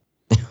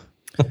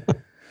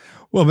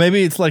Well,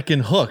 maybe it's like in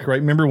Hook, right?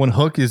 Remember when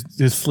Hook is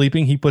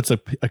sleeping, he puts a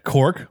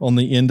cork on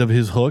the end of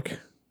his hook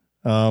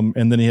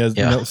And then he has,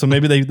 so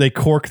maybe they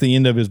cork the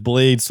end of his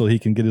blade so he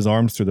can get his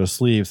arms through those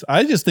sleeves.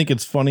 I just think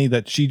it's funny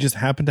that she just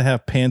happened to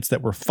have pants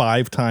that were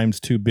 5 times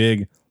too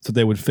big so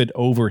they would fit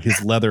over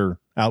his leather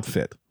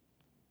outfit.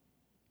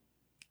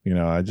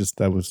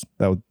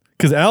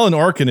 Because Alan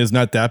Arkin is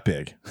not that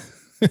big.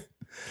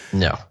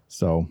 No.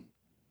 So,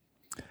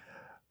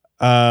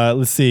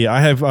 let's see.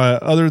 I have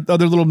other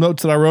little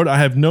notes that I wrote. I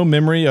have no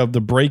memory of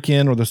the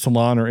break-in or the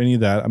salon or any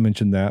of that. I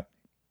mentioned that.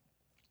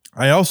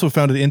 I also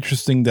found it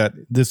interesting that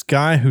this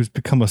guy who's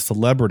become a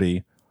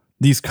celebrity,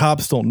 these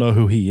cops don't know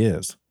who he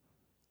is.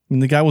 I mean,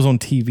 the guy was on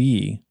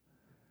TV,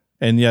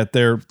 and yet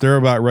they're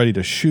about ready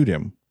to shoot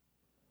him,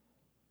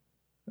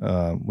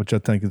 which I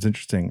think is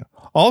interesting.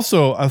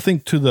 Also, I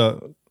think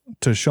to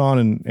Sean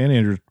and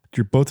Andrew,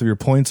 both of your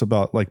points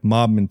about like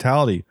mob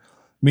mentality.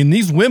 I mean,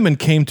 these women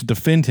came to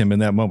defend him in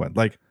that moment.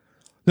 Like,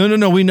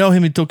 no, we know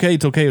him. It's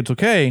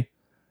okay.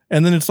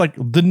 And then it's like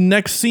the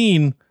next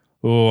scene.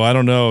 Oh, I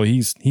don't know.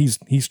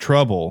 He's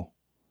trouble.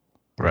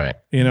 Right.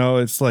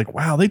 It's like,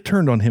 wow, they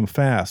turned on him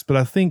fast. But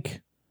I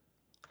think.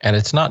 And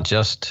it's not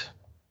just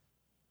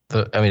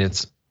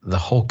it's the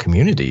whole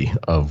community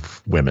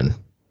of women.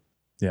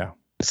 Yeah.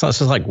 It's not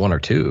just like one or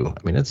two.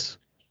 I mean,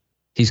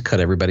 he's cut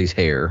everybody's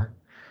hair,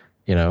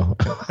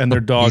 and their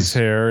dog's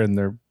hair and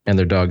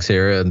their dog's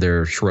hair and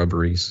their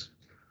shrubberies.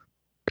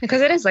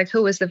 Because it is like,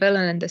 who is the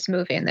villain in this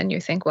movie? And then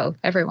you think, well,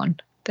 everyone,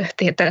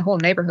 the whole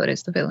neighborhood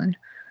is the villain.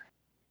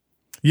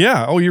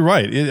 Yeah. Oh, you're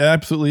right. It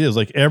absolutely is.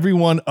 Like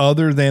everyone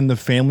other than the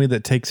family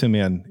that takes him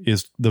in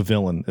is the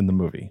villain in the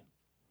movie.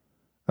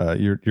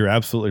 You're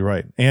absolutely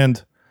right.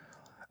 And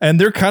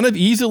they're kind of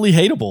easily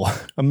hateable.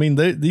 I mean,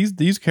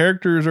 these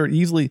characters are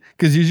easily,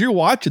 because as you're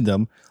watching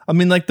them, I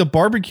mean, like the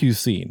barbecue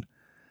scene,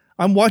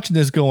 I'm watching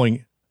this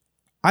going,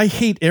 I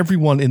hate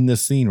everyone in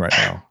this scene right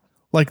now.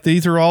 Like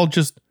these are all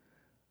just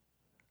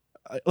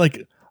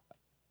like,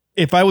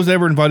 if I was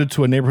ever invited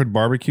to a neighborhood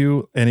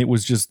barbecue and it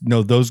was just,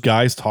 those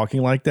guys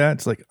talking like that,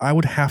 it's like, I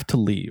would have to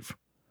leave.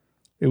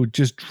 It would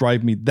just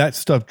that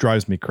stuff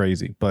drives me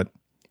crazy, but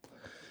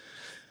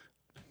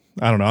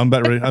I don't know. I'm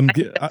about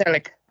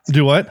ready.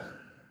 Do what?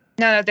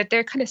 No, that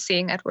they're kind of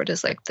seeing Edward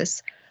as like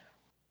this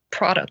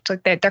product.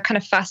 Like they're kind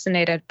of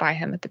fascinated by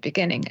him at the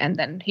beginning, and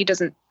then he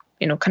doesn't,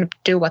 kind of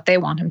do what they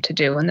want him to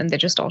do, and then they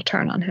just all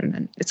turn on him,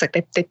 and it's like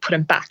they put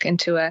him back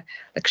into a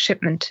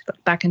shipment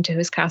back into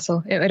his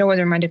castle. It always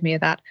reminded me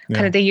of that. Yeah.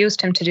 Kind of they used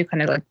him to do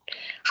kind of like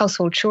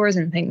household chores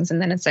and things,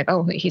 and then it's like,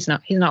 oh, he's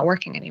not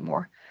working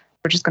anymore.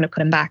 We're just going to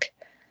put him back.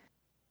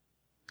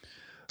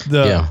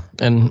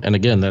 And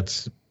again,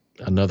 that's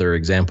another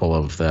example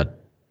of that,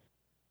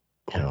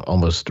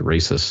 almost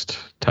racist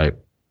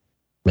type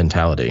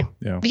mentality.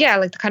 Yeah,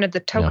 like the kind of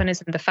the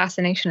tokenism, the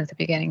fascination at the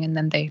beginning, and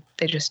then they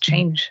just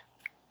change.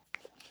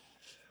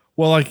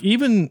 Well, like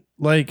even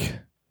like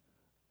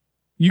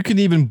you can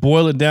even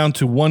boil it down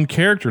to one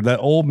character, that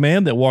old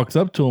man that walks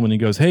up to him and he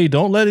goes, "Hey,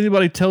 don't let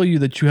anybody tell you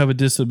that you have a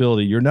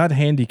disability. You're not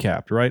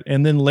handicapped," right?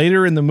 And then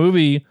later in the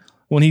movie,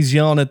 when he's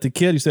yelling at the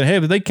kid, he said, "Hey,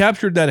 have they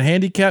captured that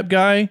handicapped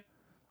guy?"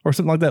 Or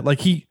something like that.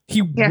 Like he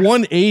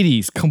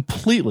 180s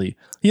completely.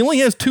 He only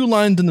has 2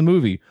 lines in the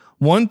movie.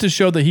 One to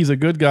show that he's a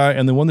good guy,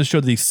 and then one to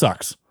show that he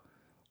sucks.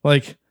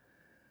 Like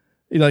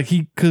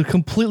he could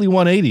completely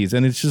 180s,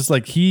 and it's just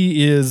like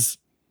he is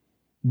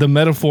the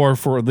metaphor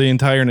for the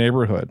entire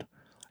neighborhood.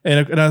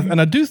 And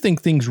I do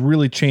think things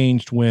really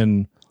changed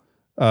when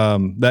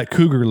that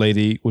cougar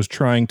lady was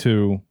trying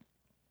to,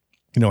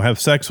 have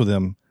sex with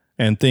him,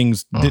 and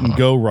things didn't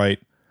go right,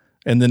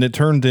 and then it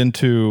turned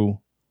into,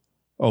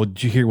 oh,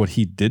 did you hear what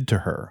he did to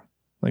her?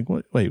 Like,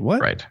 what? Wait, what?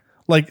 Right.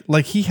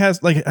 Like he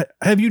has, like,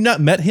 have you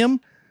not met him?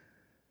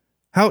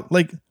 How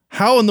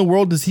in the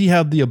world does he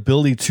have the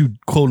ability to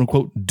quote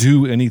unquote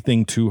do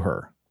anything to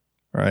her?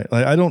 Right.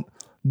 Like,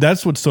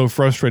 that's what's so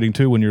frustrating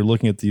too, when you're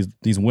looking at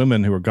these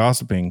women who are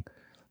gossiping.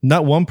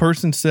 Not one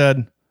person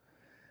said,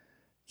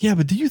 yeah,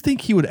 but do you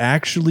think he would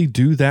actually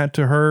do that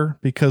to her?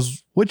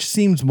 Because which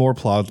seems more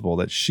plausible,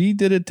 that she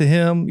did it to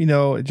him?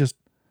 It just,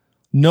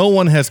 no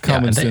one has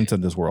common sense in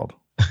this world.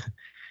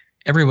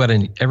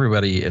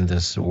 Everybody in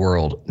this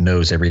world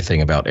knows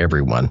everything about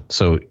everyone,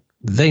 so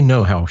they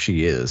know how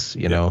she is.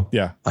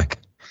 Yeah. Like,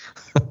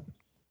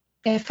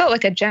 it felt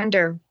like a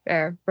gender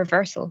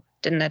reversal,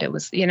 didn't it? It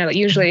was,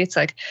 usually it's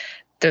like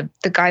the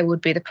guy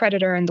would be the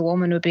predator and the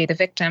woman would be the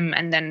victim,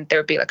 and then there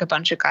would be like a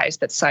bunch of guys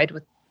that side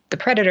with the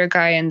predator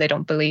guy and they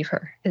don't believe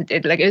her.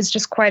 It was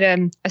just quite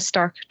a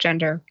stark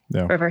gender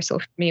reversal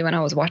for me when I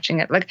was watching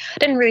it. Like, I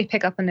didn't really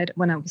pick up on it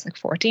when I was like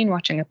 14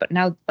 watching it, but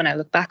now when I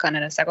look back on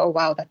it, it's like, oh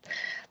wow,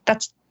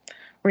 that's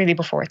really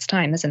before its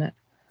time, isn't it?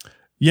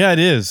 Yeah, it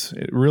is.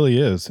 It really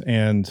is.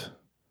 And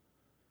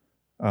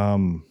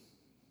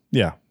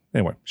yeah.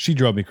 Anyway, she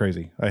drove me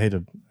crazy. I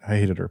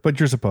hated her, but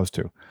you're supposed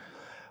to.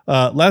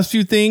 Last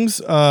few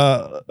things.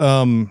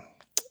 My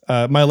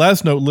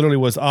last note literally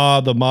was,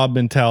 the mob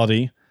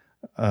mentality.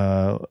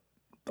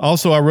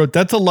 Also, I wrote,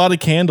 that's a lot of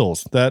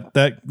candles.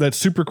 That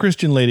super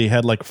Christian lady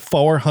had like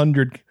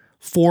 400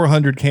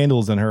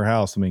 candles in her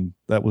house. I mean,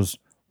 that was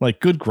like,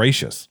 good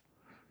gracious.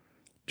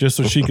 Just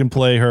so she can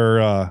play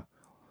her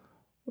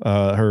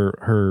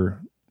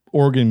her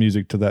organ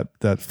music to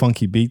that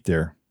funky beat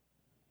there.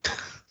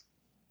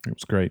 It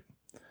was great.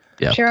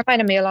 Yeah. She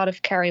reminded me a lot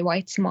of Carrie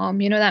White's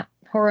mom. You know that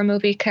horror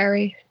movie,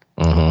 Carrie?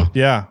 Mm-hmm.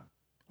 Yeah.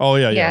 Oh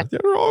yeah.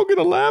 They're all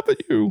gonna laugh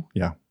at you.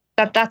 Yeah.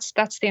 That's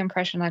the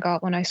impression I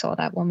got when I saw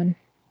that woman.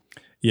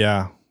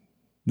 Yeah.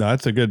 No,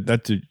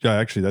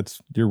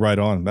 you're right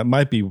on. That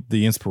might be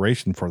the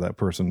inspiration for that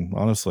person,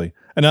 honestly.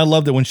 And I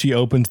love that when she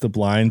opens the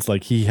blinds,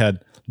 like he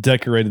had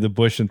decorated the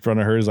bush in front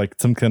of her as like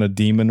some kind of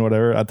demon or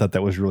whatever. I thought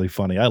that was really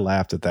funny. I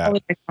laughed at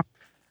that.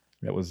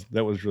 That was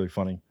really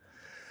funny.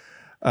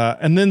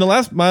 And then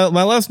my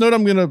last note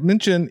I'm going to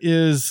mention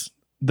is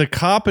the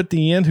cop at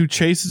the end who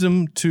chases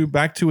him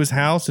back to his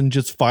house and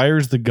just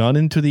fires the gun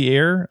into the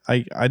air.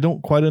 I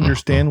don't quite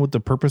understand what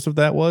the purpose of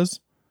that was.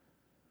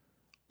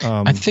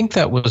 I think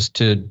that was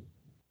to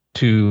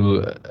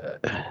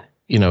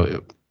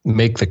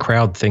make the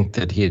crowd think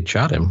that he had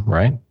shot him,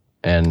 right?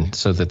 And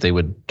so that they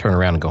would turn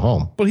around and go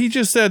home. But he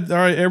just said, all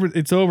right,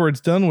 it's over,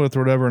 it's done with, or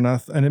whatever.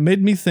 And it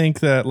made me think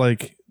that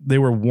like they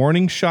were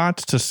warning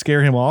shots to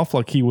scare him off,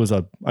 like he was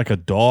a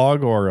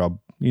dog or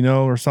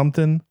or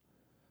something.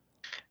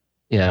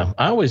 Yeah,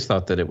 I always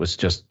thought that it was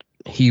just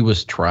he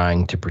was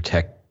trying to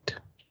protect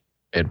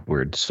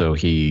Edward, so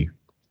he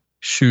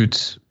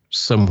shoots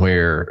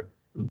somewhere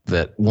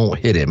that won't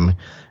hit him,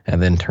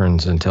 and then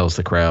turns and tells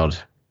the crowd,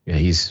 "Yeah,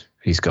 he's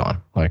gone.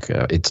 Like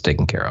it's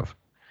taken care of."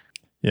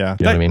 Yeah,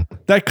 you know what I mean?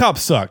 That cop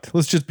sucked.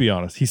 Let's just be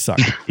honest. He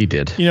sucked. He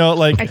did.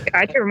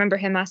 I do remember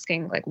him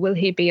asking, like, "Will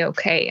he be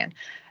okay?"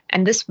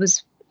 And this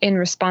was in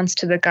response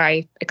to the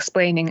guy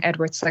explaining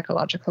Edward's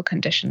psychological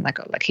condition, like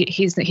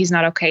he's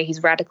not okay.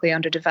 He's radically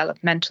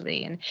underdeveloped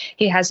mentally, and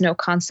he has no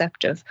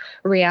concept of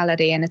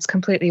reality, and it's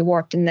completely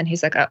warped. And then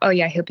he's like, "Oh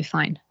yeah, he'll be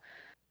fine."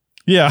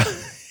 Yeah,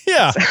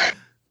 yeah,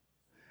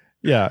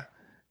 yeah.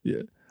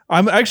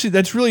 I'm actually,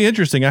 that's really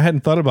interesting. I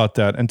hadn't thought about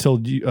that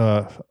until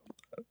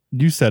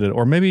you said it,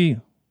 or maybe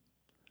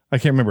I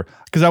can't remember,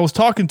 because I was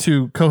talking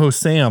to co-host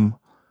Sam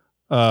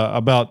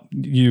about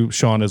you,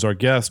 Sean, as our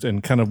guest,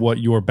 and kind of what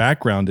your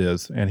background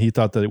is, and he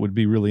thought that it would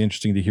be really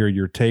interesting to hear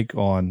your take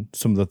on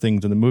some of the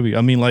things in the movie.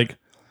 I mean, like,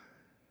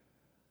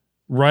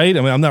 right?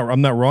 I mean,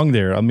 I'm not wrong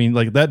there. I mean,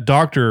 like that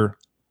doctor,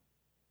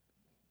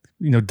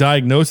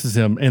 diagnoses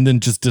him and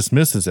then just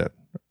dismisses it.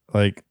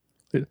 Like,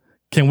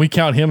 can we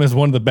count him as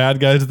one of the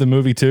bad guys of the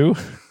movie too?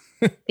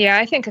 Yeah,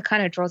 I think it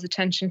kind of draws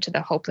attention to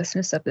the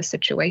hopelessness of the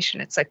situation.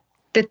 It's like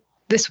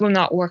this will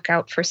not work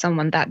out for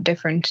someone that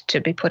different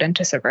to be put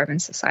into suburban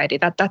society.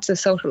 That's a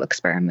social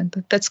experiment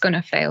that's going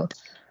to fail.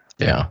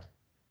 Yeah.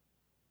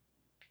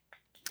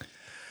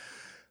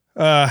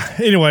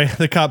 Anyway,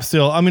 the cop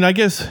still, I mean, I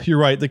guess you're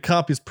right. The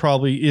cop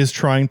is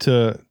trying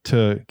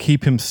to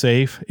keep him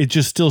safe. It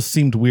just still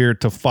seemed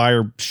weird to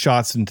fire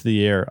shots into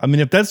the air. I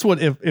mean, if that's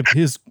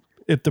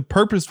if the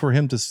purpose for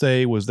him to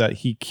say was that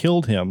he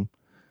killed him,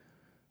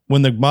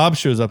 when the mob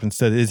shows up and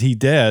said, "Is he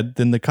dead?"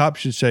 then the cop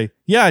should say,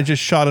 "Yeah, I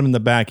just shot him in the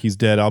back. He's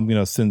dead. I'm going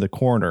to send the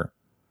coroner."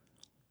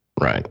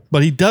 Right.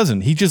 But he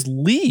doesn't. He just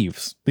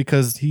leaves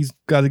because he's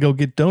got to go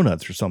get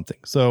donuts or something.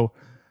 So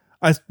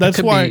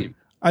that's why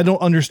I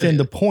don't understand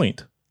the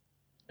point.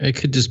 It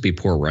could just be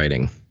poor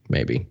writing,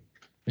 maybe,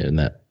 in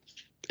that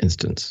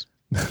instance.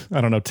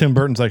 I don't know. Tim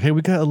Burton's like, "Hey,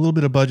 we got a little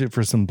bit of budget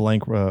for some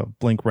blank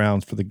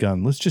rounds for the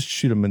gun. Let's just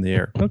shoot them in the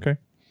air." Okay.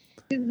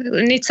 We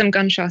need some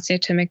gunshots here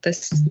to make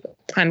this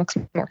climax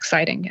more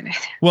exciting.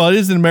 Well, it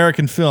is an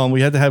American film.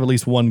 We had to have at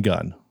least one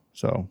gun.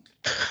 So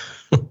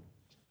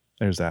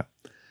there's that.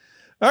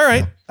 All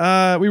right.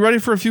 We ready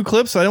for a few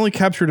clips? I only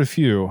captured a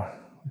few,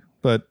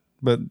 but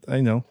I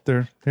know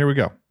here we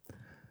go.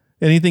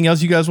 Anything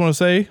else you guys want to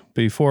say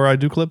before I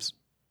do clips?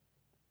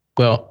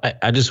 Well,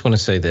 I just want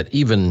to say that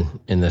even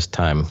in this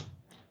time,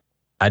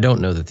 I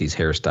don't know that these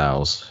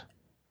hairstyles,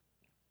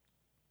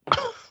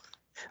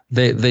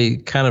 they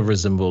kind of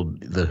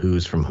resembled the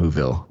Who's from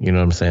Whoville. You know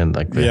what I'm saying?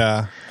 Like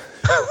yeah,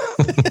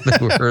 they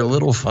were a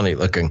little funny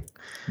looking.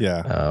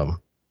 Yeah.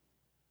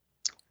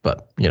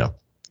 But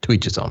to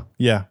each his own.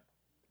 Yeah.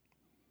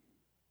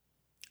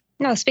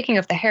 No, speaking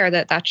of the hair,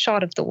 that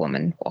shot of the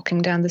woman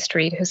walking down the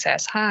street who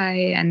says hi,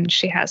 and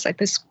she has like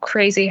this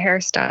crazy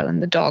hairstyle,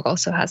 and the dog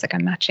also has like a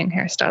matching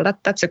hairstyle.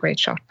 That's a great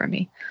shot for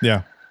me.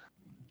 Yeah.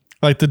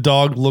 Like the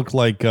dog looked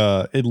like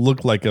it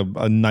looked like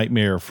a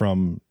nightmare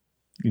from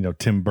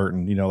Tim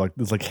Burton, like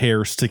there's like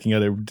hair sticking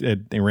out at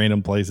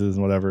random places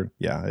and whatever.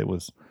 Yeah, it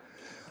was.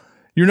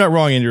 You're not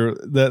wrong, Andrew.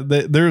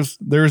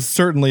 There's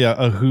certainly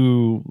a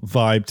Who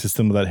vibe to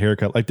some of that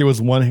haircut. Like there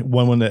was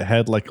one that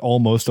had like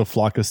almost a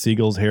Flock of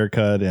Seagulls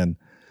haircut, and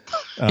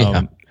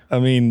yeah. I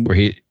mean, where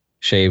he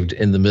shaved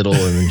in the middle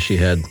and then she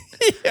had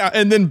yeah,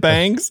 and then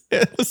bangs.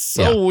 It was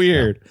so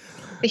weird. Yeah.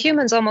 The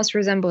humans almost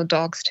resemble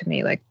dogs to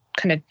me, like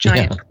kind of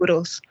giant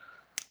poodles.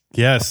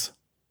 Yes.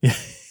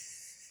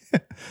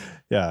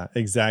 Yeah,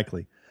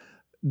 exactly.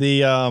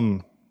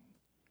 The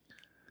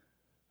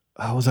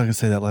what was I going to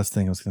say? That last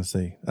thing I was going to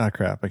say.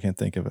 Crap, I can't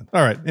think of it.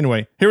 All right.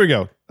 Anyway, here we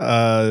go.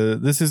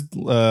 This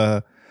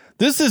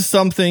is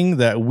something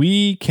that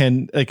we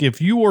can, like, if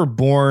you were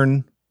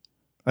born,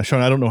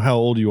 Sean, I don't know how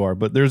old you are,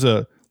 but there's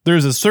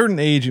There's a certain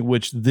age at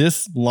which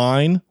this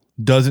line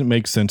doesn't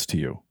make sense to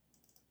you.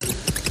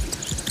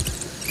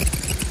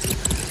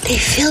 They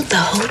filled the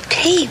whole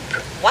tape.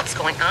 What's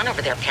going on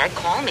over there, Peg?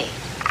 Call me.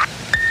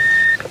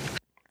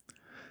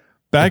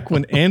 Back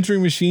when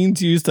answering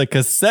machines used a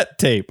cassette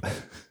tape.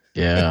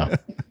 Yeah.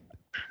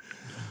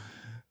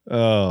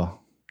 Oh,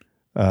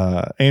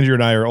 Andrew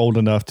and I are old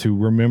enough to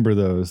remember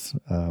those.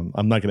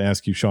 I'm not going to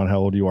ask you, Sean, how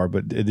old you are,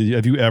 but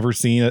have you ever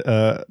seen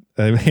an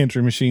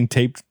answering machine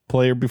tape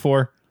player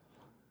before?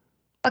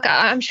 Look,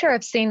 I'm sure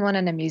I've seen one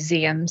in a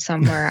museum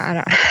somewhere.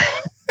 I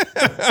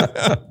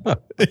don't.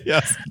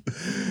 Yes.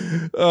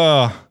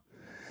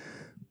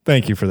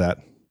 Thank you for that.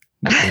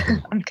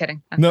 I'm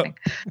kidding. I'm kidding.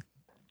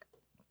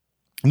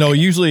 No,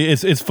 usually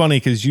it's funny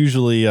because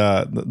usually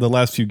the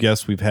last few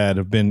guests we've had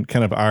have been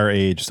kind of our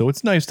age, so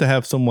it's nice to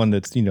have someone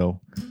that's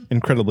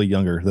incredibly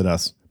younger than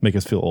us make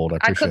us feel old.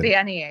 I could be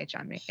any age.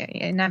 I mean,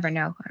 you never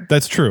know.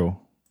 That's true.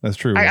 That's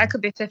true. I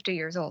could be 50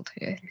 years old.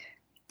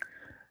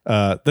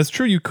 That's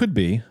true. You could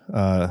be,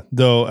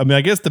 though. I mean,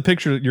 I guess the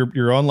picture,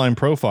 your online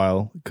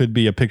profile, could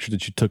be a picture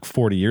that you took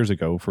 40 years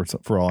ago.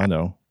 For all I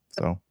know,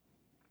 so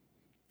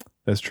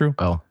that's true.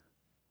 Well,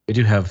 we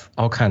do have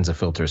all kinds of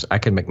filters. I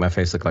can make my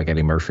face look like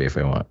Eddie Murphy if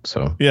I want.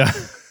 So yeah.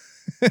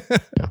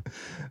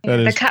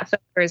 The cat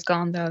filter is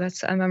gone though.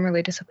 I'm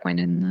really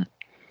disappointed in that.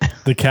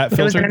 The cat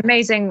filter? It was an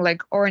amazing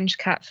orange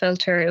cat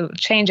filter. It would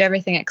change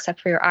everything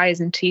except for your eyes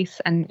and teeth,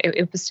 and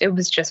it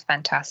was just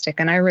fantastic.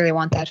 And I really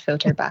want that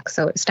filter back.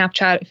 So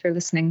Snapchat, if you're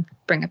listening,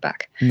 bring it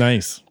back.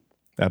 Nice,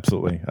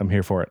 absolutely, I'm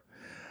here for it.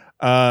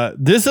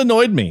 This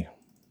annoyed me.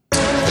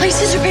 Play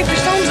scissor paper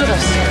stones with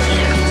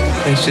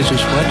us. Play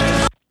scissors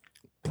what?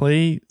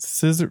 Play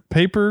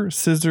paper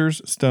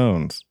scissors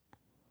stones.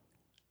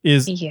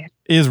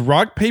 Is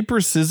rock paper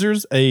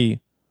scissors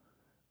a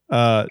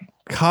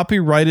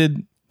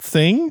copyrighted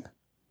thing?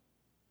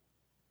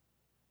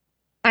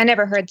 I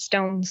never heard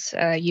stones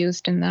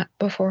used in that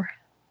before.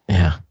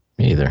 Yeah,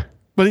 me either.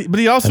 But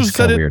he also That's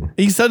said it. weird.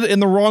 He said it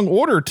in the wrong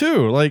order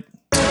too. Like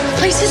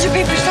play scissor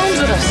paper stones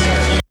with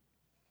us.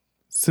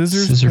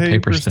 Scissors,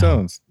 paper,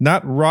 stones.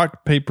 Not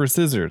rock, paper,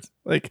 scissors.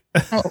 Like,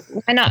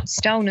 why not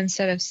stone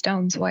instead of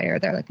stones? Why are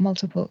there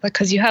multiple?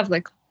 Because you have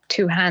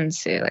two hands.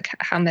 So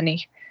how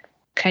many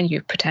can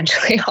you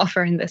potentially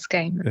offer in this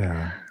game?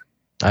 Yeah.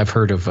 I've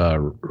heard of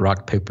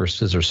rock, paper,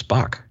 scissors,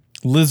 Spock.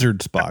 Lizard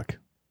Spock.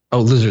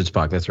 Oh, lizard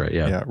Spock. That's right.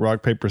 Yeah. Yeah.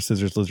 Rock, paper,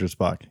 scissors, lizard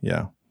Spock.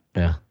 Yeah.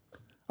 Yeah.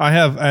 I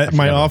have at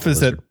my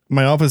office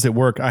at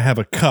work. I have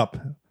a cup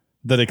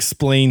that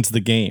explains the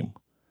game.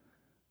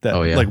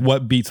 That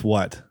what beats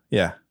what.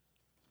 Yeah.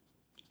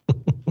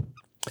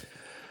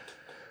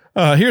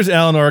 Here's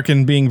Alan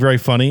Arkin being very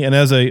funny, and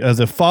as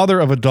a father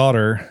of a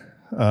daughter,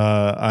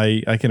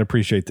 I can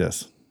appreciate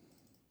this.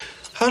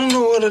 I don't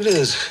know what it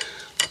is.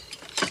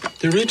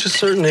 They reach a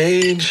certain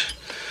age,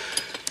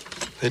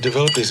 they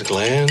develop these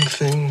gland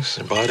things,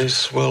 their bodies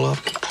swell up,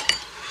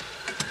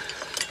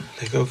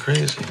 they go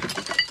crazy.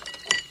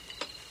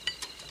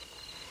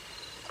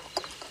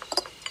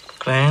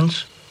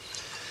 Glands?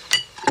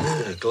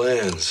 Yeah,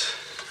 glands.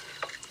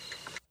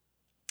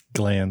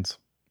 Glands.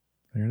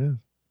 There it is.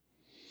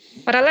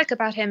 What I like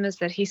about him is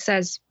that he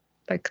says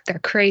they're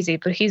crazy,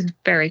 but he's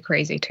very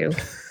crazy too.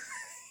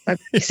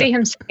 You see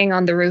him singing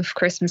on the roof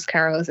Christmas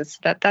carols. It's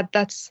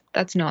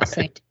that's not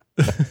safe.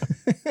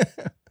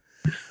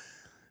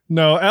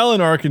 No,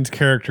 Alan Arkin's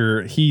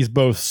character, he's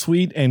both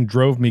sweet and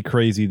drove me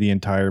crazy the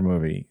entire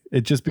movie.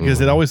 It just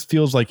because it always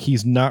feels like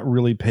he's not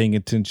really paying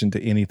attention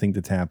to anything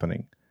that's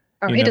happening.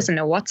 Or he doesn't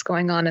know what's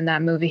going on in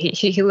that movie.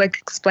 He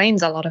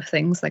explains a lot of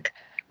things like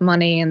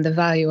money and the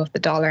value of the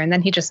dollar, and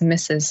then he just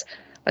misses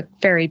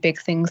very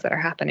big things that are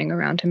happening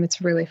around him.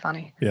 It's really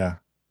funny. Yeah.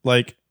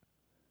 Like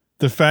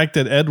the fact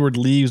that Edward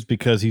leaves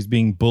because he's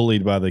being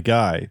bullied by the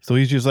guy. So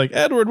he's just like,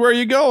 Edward, where are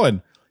you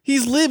going?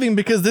 He's leaving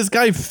because this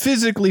guy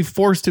physically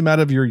forced him out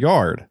of your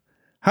yard.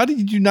 How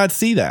did you not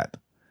see that?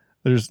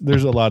 There's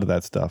a lot of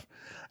that stuff.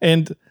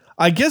 And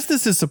I guess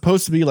this is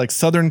supposed to be like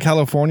Southern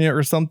California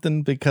or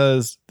something,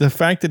 because the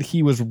fact that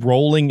he was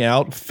rolling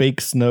out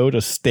fake snow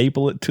to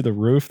staple it to the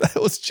roof, that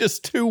was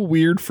just too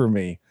weird for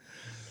me.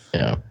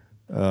 Yeah.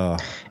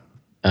 What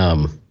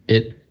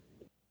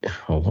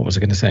was I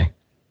going to say?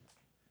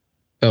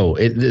 Oh,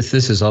 this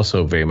is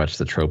also very much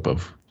the trope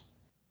of,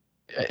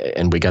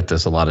 and we got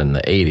this a lot in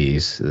the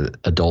 80s,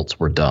 adults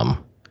were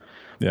dumb.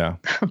 Yeah.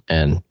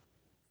 And,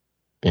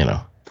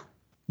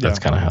 that's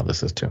kind of how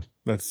this is too.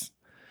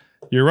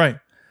 You're right.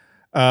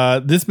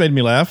 This made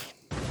me laugh.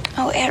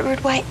 Oh,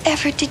 Edward, why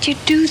ever did you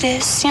do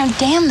this?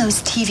 Damn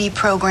those TV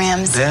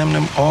programs. Damn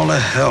them all to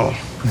hell.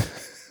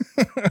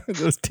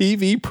 Those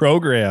TV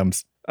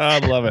programs. I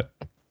love it.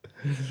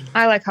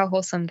 I like how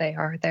wholesome they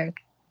are. They're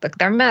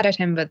mad at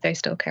him, but they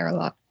still care a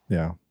lot.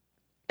 Yeah.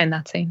 In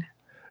that scene.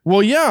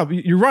 Well, yeah,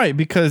 you're right,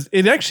 because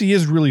it actually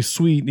is really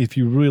sweet if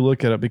you really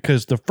look at it,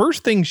 because the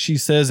first thing she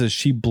says is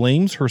she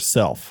blames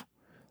herself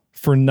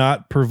for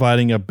not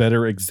providing a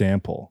better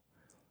example.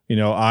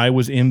 I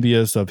was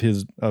envious of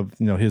his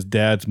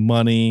dad's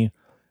money,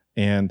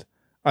 and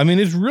I mean,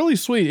 it's really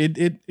sweet.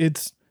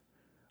 It's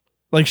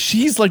Like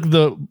she's like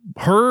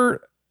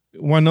her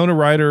Winona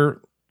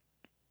Ryder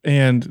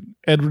and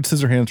Edward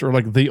Scissorhands are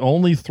like the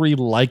only three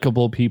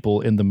likable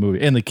people in the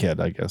movie, and the kid.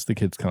 I guess the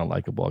kid's kind of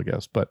likable, I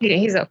guess, but yeah,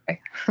 he's okay.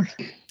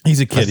 He's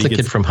a kid. That's the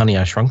kid from Honey,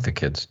 I Shrunk the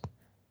Kids.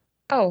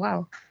 Oh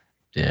wow.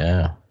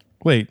 Yeah.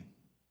 Wait,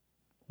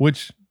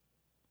 which?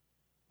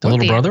 The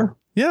little brother?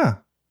 Yeah.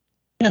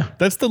 Yeah.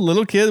 That's the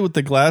little kid with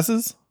the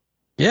glasses?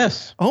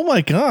 Yes. Oh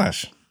my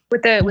gosh.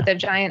 With the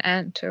giant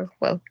ant too.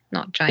 Well,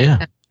 not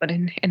giant ant, but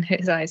in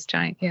his eyes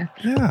giant, yeah.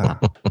 Yeah.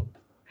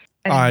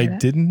 I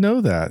didn't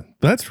know that.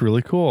 That's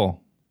really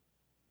cool.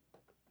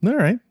 All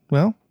right.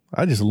 Well,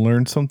 I just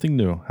learned something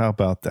new. How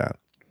about that?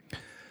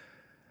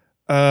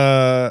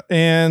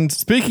 And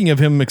speaking of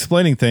him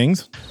explaining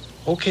things.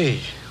 Okay.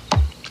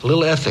 A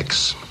little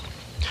ethics.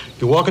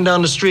 You're walking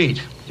down the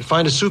street. You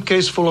find a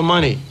suitcase full of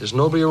money. There's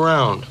nobody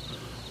around.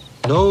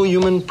 No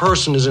human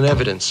person is in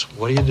evidence.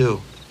 What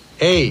do?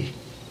 A,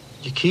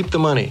 you keep the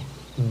money.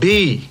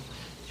 B,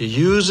 you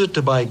use it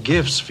to buy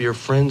gifts for your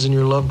friends and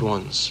your loved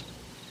ones.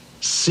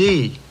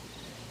 C,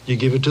 you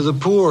give it to the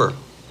poor.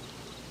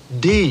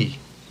 D,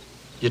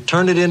 you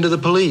turn it into the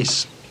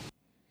police.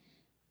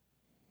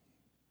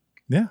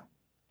 Yeah.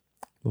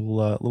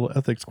 Little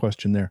ethics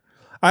question there.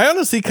 I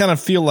honestly kind of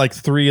feel like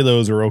 3 of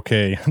those are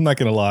okay. I'm not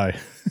going to lie.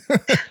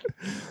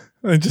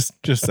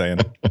 just saying.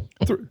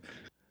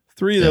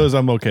 3 of those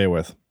I'm okay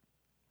with.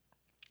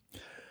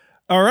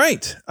 All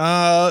right.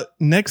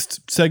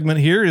 Next segment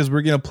here is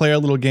we're going to play our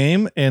little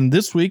game. And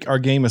this week, our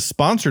game is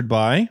sponsored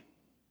by...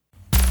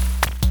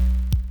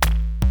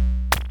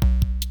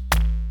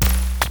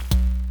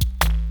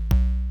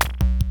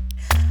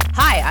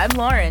 Hi, I'm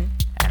Lauren.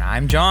 And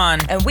I'm John.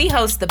 And we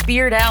host the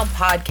Beard Owl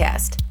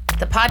Podcast.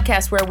 The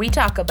podcast where we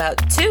talk about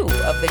 2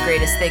 of the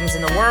greatest things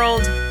in the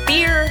world,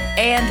 beer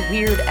and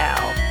Weird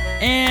Al.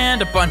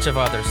 And a bunch of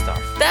other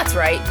stuff. That's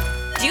right.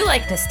 Do you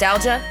like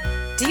nostalgia?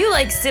 Do you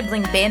like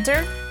sibling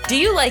banter? Do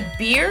you like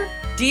beer?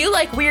 Do you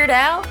like Weird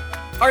Al?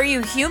 Are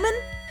you human?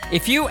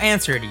 If you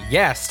answered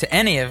yes to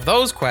any of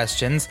those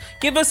questions,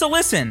 give us a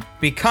listen.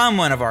 Become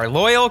one of our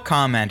loyal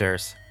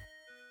commenters.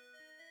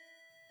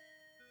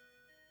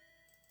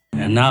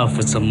 And now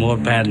for some more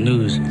bad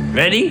news.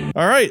 Ready?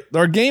 All right.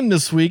 Our game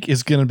this week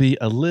is going to be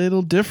a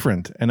little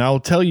different, and I'll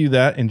tell you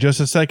that in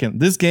just a second.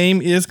 This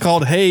game is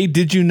called Hey,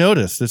 Did You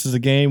Notice? This is a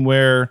game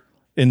where,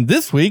 in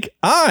this week,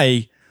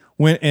 I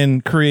went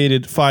and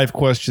created 5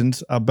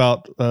 questions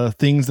about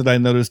things that I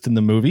noticed in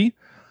the movie.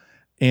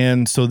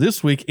 And so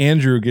this week,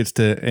 Andrew gets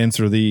to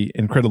answer the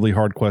incredibly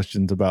hard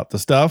questions about the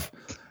stuff.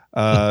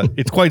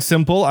 It's quite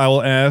simple. I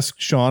will ask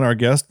Sean, our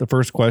guest, the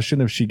first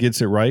question. If she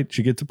gets it right,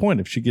 she gets a point.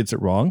 If she gets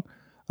it wrong,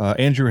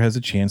 Andrew has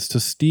a chance to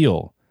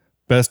steal.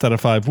 Best out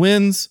of 5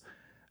 wins.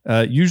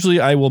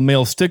 Usually I will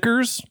mail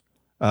stickers,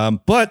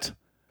 but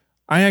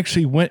I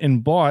actually went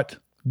and bought,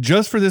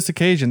 just for this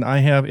occasion, I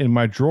have in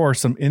my drawer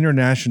some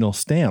international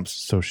stamps.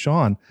 So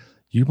Sean,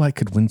 you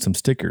could win some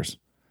stickers.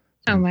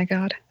 Oh my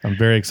God. I'm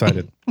very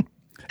excited.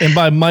 And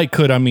by might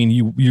could, I mean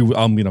you.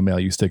 I'm gonna mail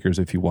you stickers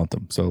if you want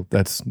them. So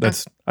that's.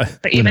 But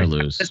even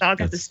lose, I'll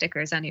get the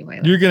stickers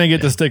anyway. You're gonna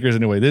get the stickers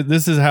anyway.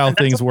 This is how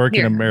things work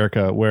in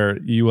America, where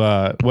you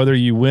whether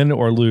you win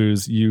or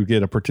lose, you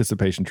get a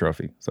participation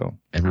trophy. So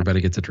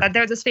everybody gets a trophy.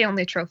 That's the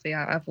only trophy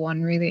I've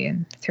won really,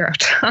 and throughout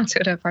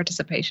to the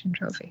participation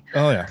trophy.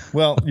 Oh yeah.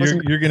 Well,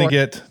 you're gonna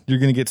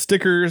get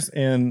stickers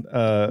and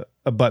a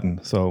button.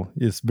 So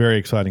it's very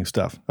exciting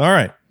stuff. All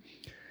right,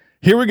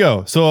 here we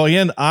go. So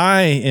again,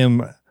 I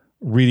am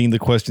reading the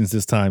questions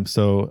this time.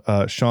 So,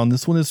 Sean,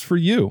 this one is for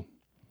you.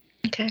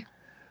 Okay.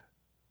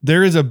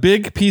 There is a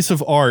big piece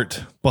of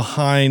art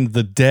behind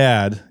the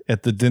dad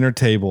at the dinner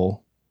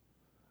table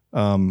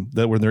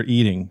that where they're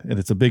eating, and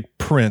it's a big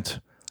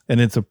print,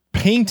 and it's a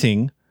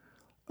painting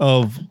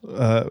of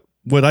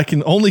what I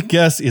can only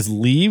guess is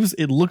leaves.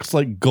 It looks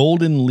like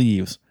golden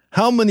leaves.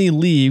 How many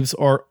leaves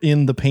are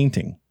in the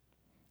painting?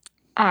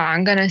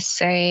 I'm going to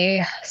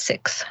say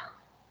 6.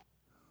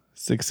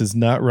 6 is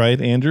not right,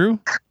 Andrew.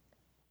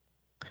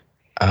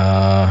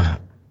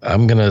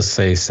 I'm going to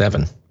say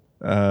 7.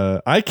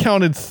 I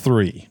counted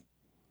 3.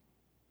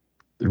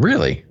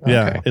 Really?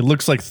 Yeah. Okay. It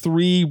looks like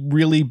 3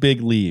 really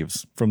big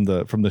leaves from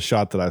the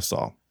shot that I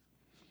saw.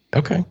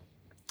 Okay.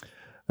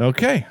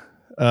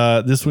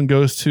 This one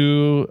goes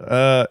to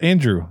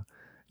Andrew.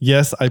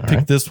 Yes, I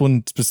picked this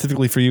one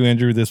specifically for you,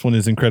 Andrew. This one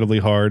is incredibly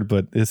hard,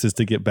 but this is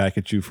to get back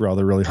at you for all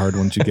the really hard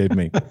ones you gave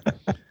me.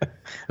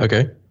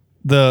 Okay.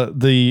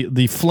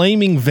 The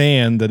flaming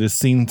van that is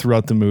seen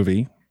throughout the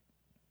movie.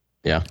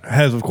 Yeah.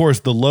 Has, of course,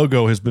 the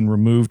logo has been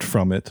removed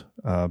from it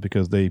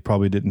because they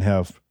probably didn't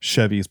have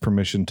Chevy's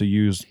permission to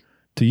use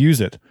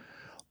it.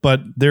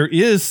 But there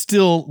is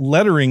still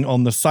lettering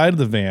on the side of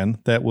the van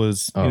that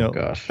was,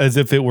 as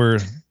if it were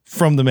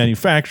from the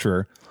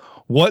manufacturer.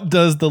 What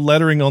does the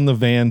lettering on the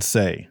van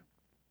say?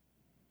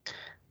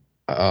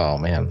 Oh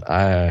man,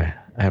 I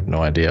have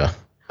no idea.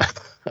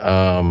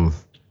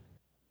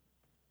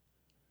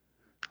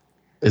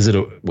 Is it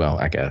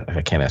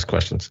I can't ask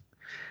questions.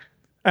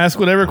 Ask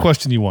whatever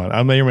question you want.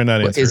 I may or may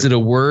not answer. Is it a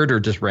word or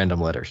just random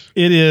letters?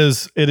 It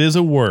is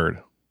a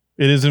word.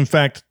 It is, in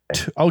fact,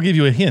 I'll give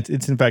you a hint.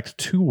 It's, in fact,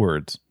 2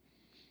 words.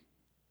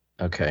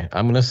 Okay.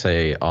 I'm going to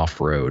say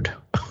off-road.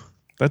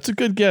 That's a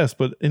good guess,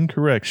 but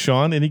incorrect.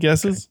 Sean, any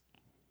guesses?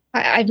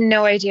 I have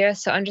no idea,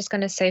 so I'm just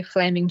going to say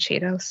Flaming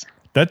Cheetos.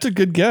 That's a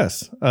good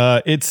guess.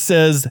 It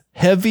says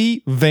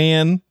Heavy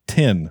Van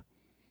 10.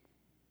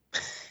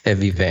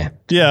 Heavy van.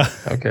 Yeah.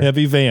 Okay.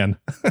 Heavy van.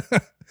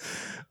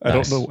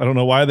 Nice. I don't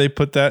know why they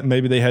put that.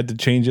 Maybe they had to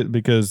change it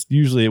because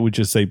usually it would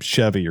just say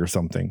Chevy or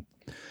something.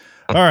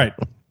 All right.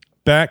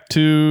 Back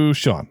to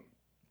Sean.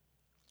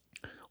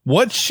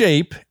 What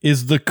shape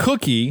is the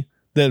cookie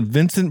that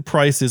Vincent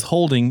Price is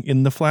holding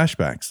in the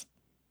flashbacks?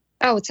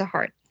 Oh, it's a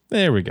heart.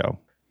 There we go.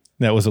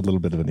 That was a little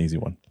bit of an easy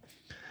one.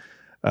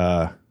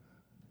 Back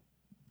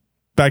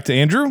to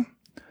Andrew.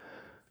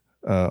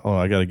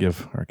 I got to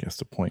give our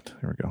guest a point.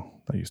 There we go.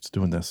 Not used to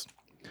doing this.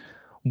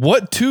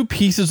 What 2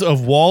 pieces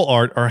of wall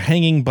art are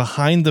hanging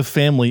behind the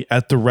family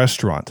at the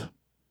restaurant?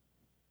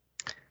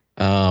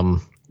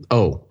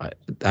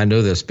 I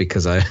know this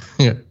because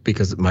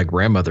because my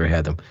grandmother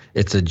had them.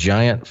 It's a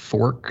giant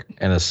fork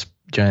and a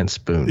giant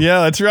spoon.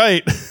 Yeah, that's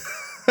right.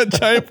 A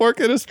giant fork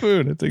and a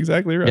spoon. That's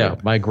exactly right. Yeah,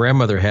 my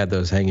grandmother had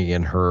those hanging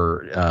in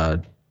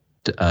her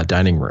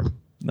dining room.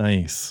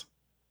 Nice.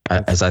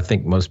 As I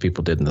think most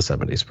people did in the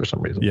 70s for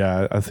some reason.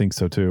 Yeah, I think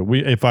so too.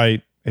 If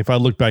I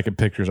look back at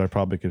pictures, I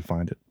probably could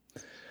find it.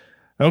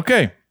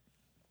 Okay.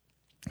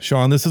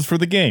 Sean, this is for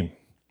the game.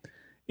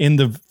 In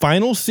the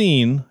final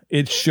scene,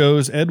 it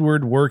shows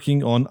Edward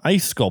working on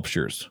ice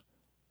sculptures.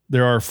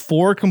 There are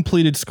 4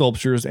 completed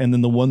sculptures and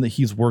then the one that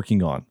he's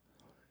working on.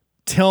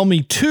 Tell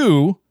me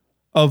 2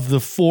 of the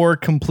 4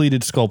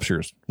 completed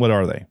sculptures. What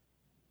are they?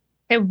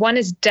 Okay, one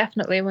is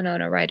definitely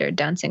Winona Ryder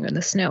dancing in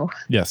the snow.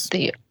 Yes.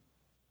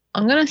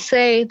 I'm going to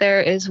say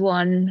there is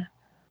one.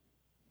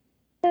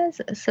 Is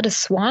it a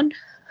swan?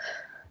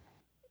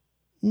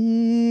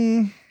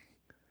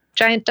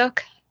 Giant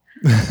duck?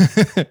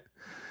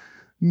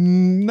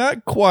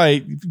 Not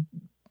quite.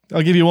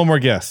 I'll give you one more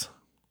guess.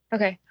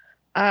 Okay.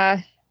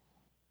 The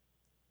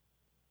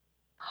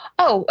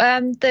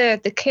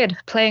kid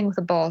playing with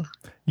a ball.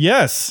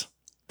 Yes.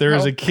 There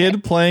is a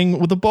kid playing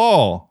with a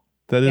ball.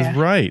 That is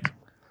right.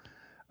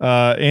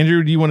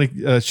 Andrew, do you want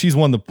to, she's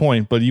won the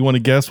point, but do you want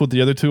to guess what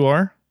the other 2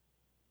 are?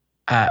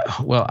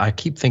 Well, I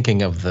keep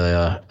thinking of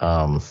the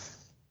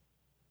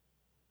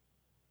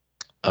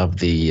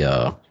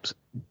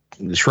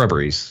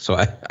shrubberies. So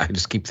I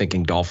just keep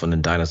thinking dolphin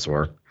and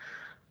dinosaur,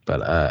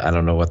 but I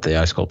don't know what the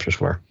ice sculptures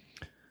were.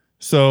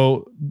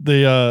 So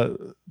the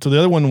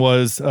other one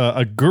was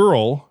a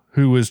girl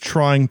who is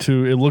trying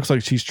to, it looks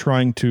like she's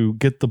trying to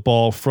get the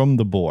ball from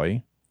the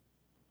boy.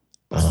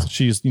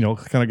 She's,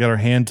 kind of got her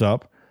hands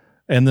up.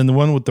 And then the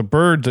one with the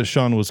bird that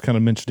Sean was kind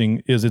of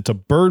mentioning is it's a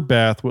bird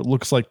bath, what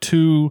looks like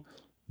 2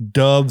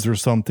 doves or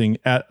something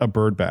at a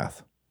bird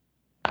bath.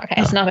 Okay,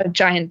 it's not a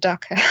giant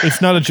duck.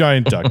 It's not a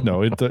giant duck.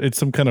 No, it's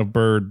some kind of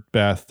bird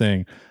bath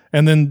thing.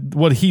 And then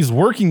what he's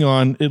working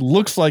on, it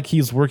looks like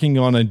he's working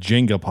on a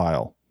Jenga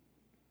pile.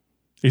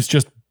 It's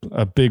just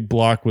a big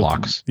block with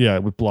blocks. Yeah,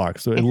 with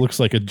blocks. So it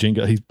looks like a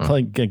Jenga. He's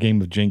playing a game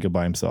of Jenga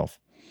by himself.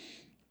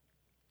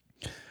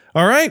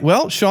 All right.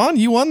 Well, Sean,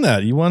 you won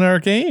that. You won our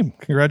game.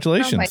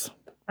 Congratulations.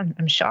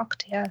 I'm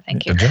shocked. Yeah,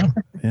 thank you. Good job.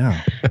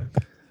 Yeah.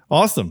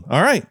 Awesome.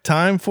 All right.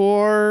 Time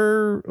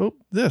for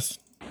this.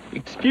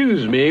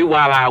 Excuse me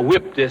while I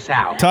whip this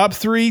out. Top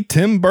 3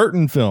 Tim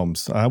Burton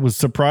films. I was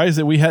surprised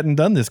that we hadn't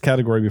done this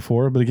category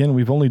before, but again,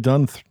 we've only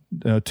done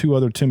 2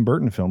 other Tim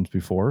Burton films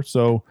before.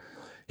 So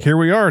here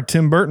we are,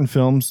 Tim Burton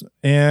films.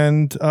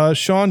 And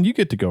Sean, you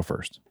get to go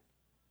first.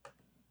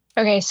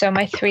 Okay, so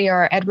my 3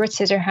 are Edward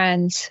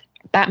Scissorhands,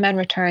 Batman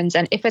Returns,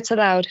 and if it's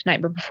allowed,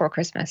 Nightmare Before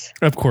Christmas.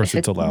 Of course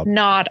it's allowed.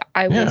 Not,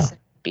 I was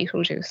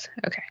Beetlejuice.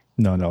 Okay.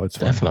 No, it's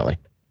fine. Definitely.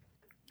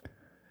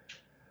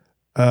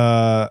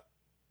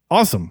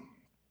 Awesome.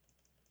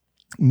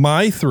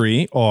 My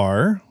 3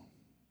 are,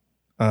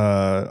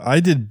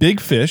 I did Big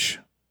Fish,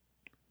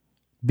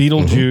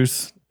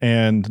 Beetlejuice,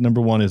 and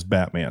number 1 is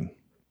Batman.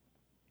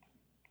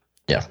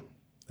 Yeah.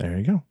 There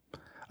you go.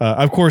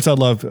 Of course, I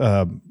love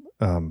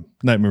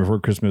Nightmare Before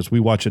Christmas. We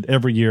watch it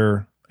every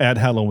year at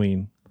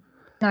Halloween.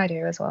 I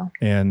do as well.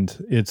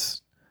 And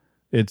it's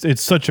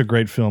such a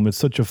great film. It's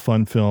such a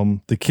fun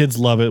film. The kids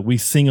love it. We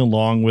sing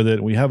along with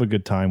it. We have a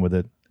good time with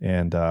it.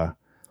 And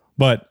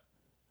but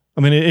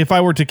I mean, if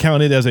I were to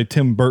count it as a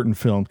Tim Burton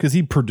film, because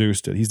he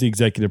produced it, he's the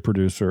executive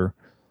producer.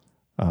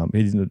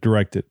 He didn't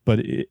direct it, but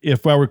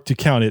if I were to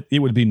count it, it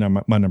would be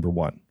my number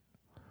 1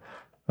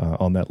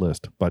 on that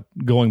list. But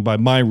going by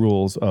my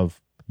rules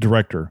of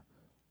director,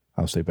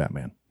 I'll say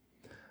Batman.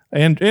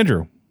 And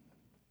Andrew.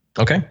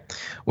 Okay.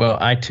 Well,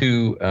 I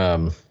too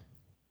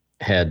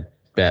had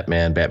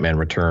Batman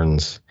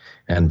Returns,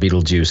 and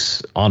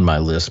Beetlejuice on my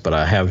list, but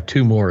I have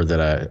 2 more that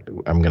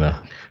I'm going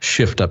to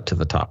shift up to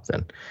the top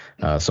then.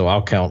 So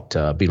I'll count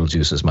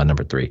Beetlejuice as my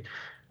number 3,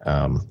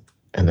 and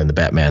then the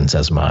Batmans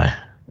as my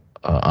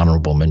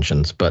honorable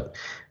mentions. But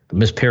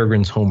Miss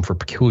Peregrine's Home for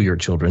Peculiar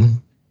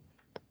Children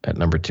at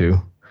number 2,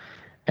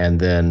 and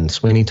then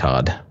Sweeney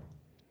Todd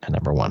at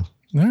number 1.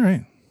 All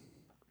right.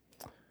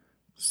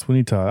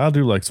 Sweeney Todd. I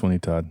do like Sweeney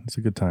Todd. It's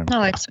a good time. I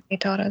like Sweeney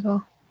Todd as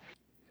well.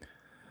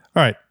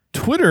 All right.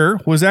 Twitter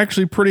was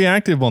actually pretty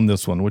active on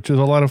this one, which is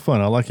a lot of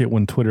fun. I like it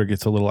when Twitter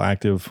gets a little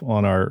active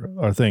on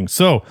our thing.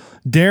 So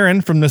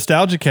Darren from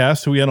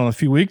NostalgiaCast, who we had on a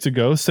few weeks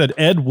ago, said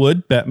Ed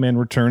Wood, Batman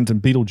Returns,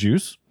 and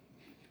Beetlejuice.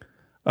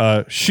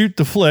 Shoot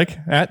the Flick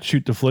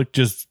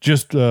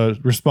just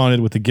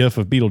responded with a gif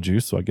of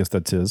Beetlejuice, so I guess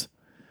that's his.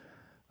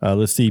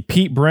 Let's see.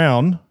 Pete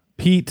Brown,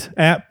 Pete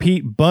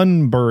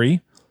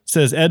Bunbury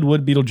says Ed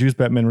Wood, Beetlejuice,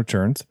 Batman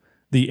Returns.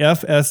 The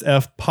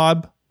FSF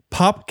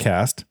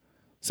Popcast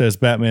says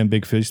Batman,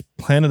 Big Fish,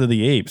 Planet of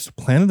the Apes.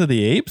 Planet of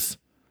the Apes?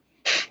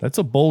 That's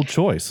a bold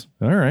choice.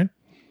 All right.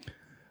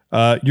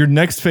 Your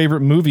next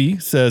favorite movie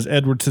says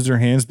Edward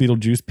Scissorhands,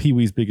 Beetlejuice,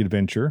 Pee-wee's Big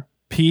Adventure.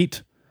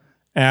 Pete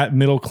at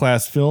Middle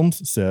Class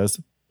Films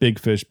says Big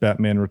Fish,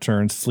 Batman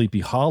Returns,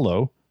 Sleepy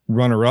Hollow.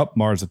 Runner-up,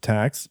 Mars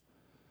Attacks.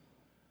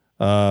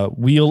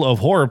 Wheel of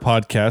Horror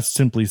Podcast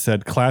simply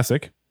said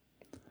classic.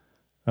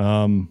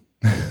 Author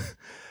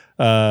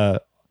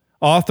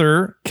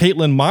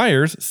Caitlin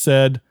Myers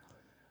said,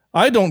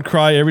 I don't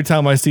cry every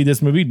time I see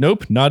this movie.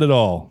 Nope, not at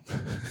all.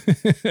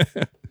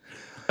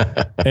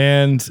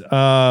 And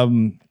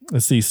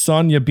let's see,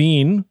 Sonia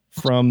Bean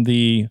from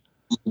the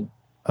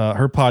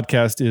her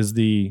podcast is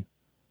the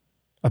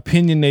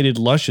Opinionated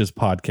Luscious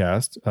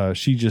podcast.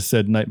 She just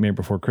said Nightmare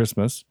Before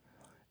Christmas.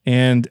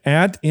 And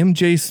at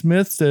MJ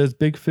Smith says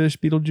Big Fish,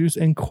 Beetlejuice,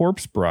 and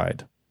Corpse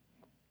Bride.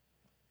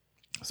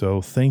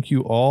 So thank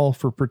you all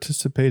for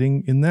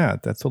participating in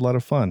that. That's a lot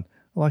of fun.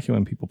 I like it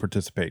when people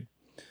participate.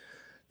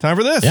 Time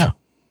for this. Yeah.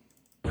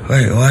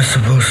 Wait, what's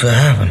supposed to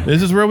happen?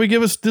 This is where we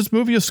give this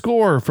movie a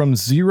score from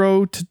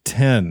 0 to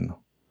 10.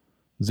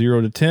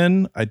 0 to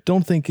 10. I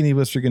don't think any of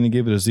us are going to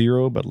give it a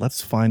 0, but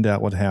let's find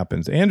out what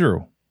happens.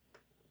 Andrew.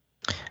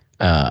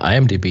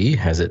 IMDb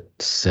has it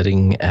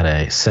sitting at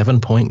a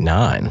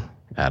 7.9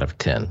 out of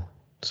 10.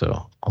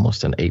 So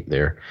almost an 8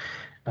 there.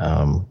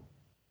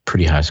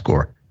 Pretty high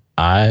score.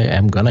 I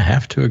am going to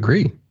have to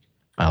agree.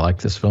 I like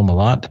this film a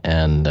lot,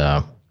 and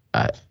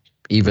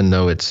even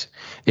though it's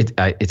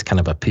kind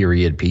of a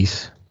period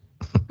piece,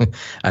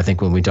 I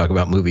think when we talk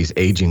about movies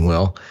aging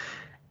well,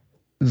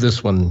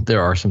 this one,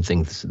 there are some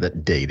things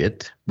that date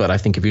it. But I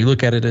think if you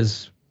look at it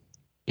as,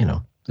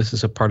 this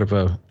is a part of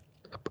a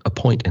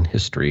point in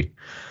history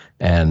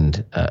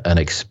and an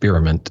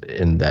experiment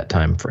in that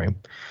time frame,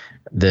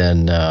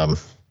 then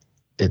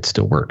it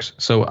still works.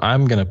 So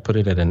I'm going to put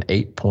it at an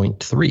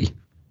 8.3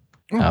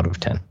 out of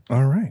 10.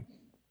 All right.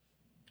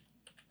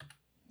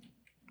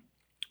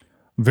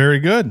 Very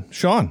good.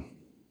 Sean.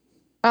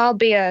 I'll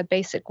be a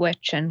basic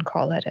witch and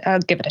I'll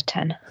give it a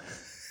 10.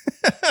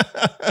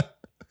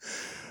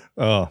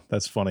 Oh,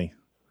 that's funny.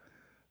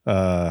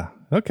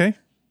 Okay.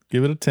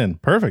 Give it a 10.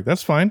 Perfect.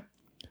 That's fine.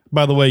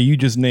 By the way, you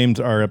just named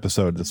our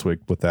episode this week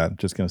with that.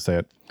 Just going to say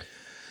it.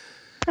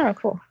 Oh,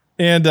 cool.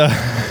 And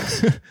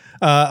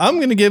I'm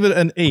going to give it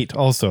an 8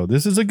 also.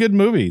 This is a good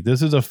movie.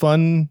 This is a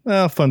fun's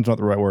not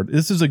the right word.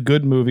 This is a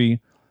good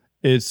movie.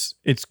 It's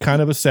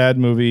kind of a sad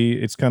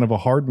movie. It's kind of a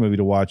hard movie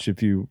to watch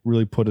if you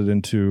really put it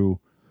into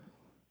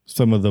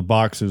some of the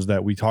boxes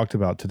that we talked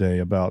about today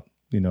about,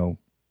 a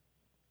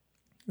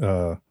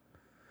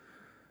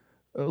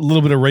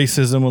little bit of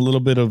racism, a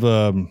little bit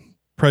of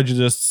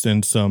prejudice,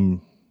 and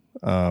some,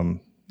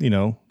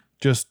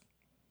 just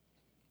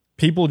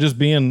people just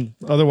being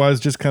otherwise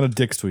just kind of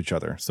dicks to each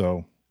other.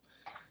 So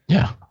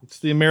yeah, it's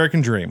the American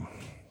dream.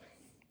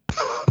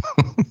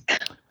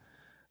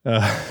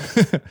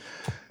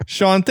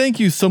 Sean, thank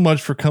you so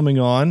much for coming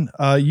on.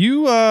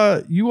 You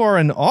are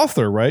an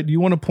author, right? Do you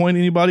want to point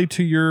anybody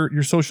to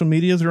your social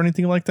medias or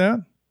anything like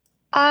that?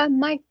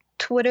 My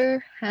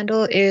Twitter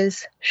handle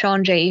is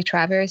Sean J.E.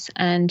 Travers,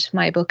 and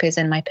my book is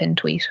in my pinned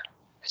tweet.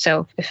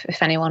 So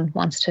if anyone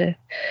wants to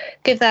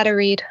give that a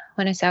read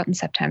when it's out in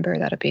September,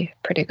 that'd be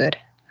pretty good.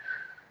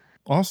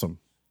 Awesome.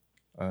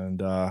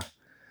 And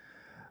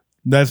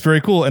that's very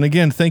cool. And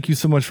again, thank you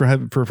so much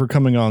for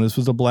coming on. This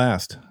was a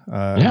blast.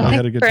 Yeah, I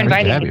had a good time.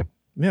 Inviting me.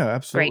 Yeah,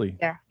 absolutely.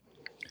 Great.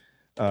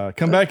 Yeah.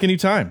 Come back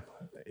anytime,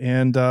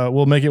 and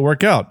we'll make it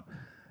work out.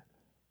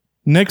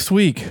 Next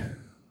week,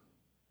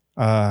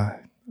 I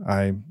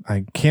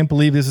can't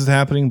believe this is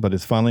happening, but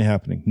it's finally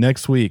happening.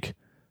 Next week,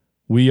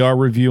 we are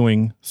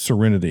reviewing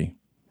Serenity.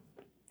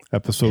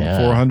 Episode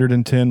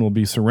 410 will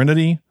be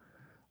Serenity.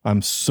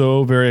 I'm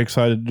so very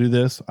excited to do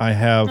this.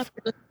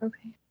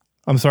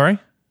 I'm sorry?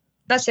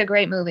 That's a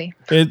great movie.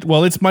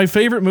 It's my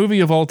favorite movie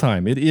of all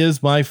time. It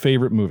is my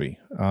favorite movie.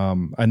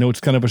 I know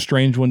it's kind of a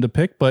strange one to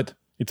pick, but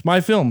it's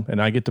my film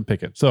and I get to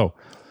pick it. So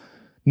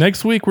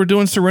next week we're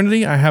doing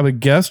Serenity. I have a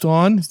guest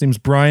on. His name's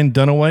Brian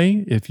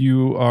Dunaway. If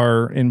you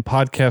are in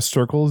podcast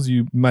circles,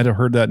 you might have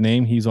heard that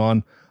name. He's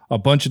on a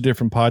bunch of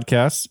different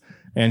podcasts,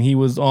 and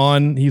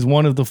he's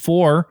one of the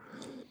 4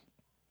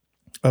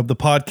 of the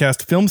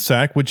podcast Film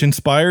Sack, which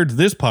inspired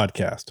this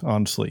podcast,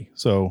 honestly.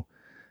 So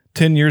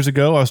 10 years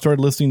ago, I started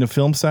listening to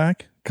Film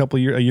Sack. A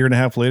year and a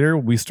half later,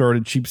 we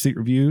started Cheap Seat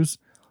Reviews,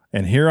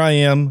 and here I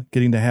am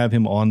getting to have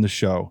him on the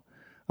show.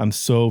 I'm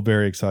so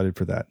very excited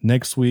for that.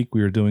 Next week,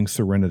 we are doing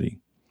Serenity.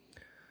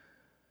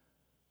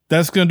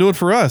 That's going to do it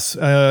for us.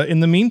 In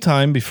the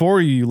meantime, before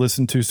you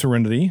listen to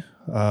Serenity,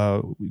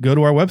 go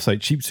to our website,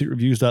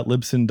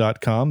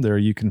 cheapseatreviews.libsyn.com. There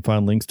you can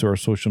find links to our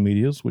social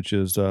medias, which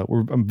is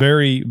I'm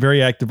very,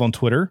 very active on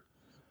Twitter.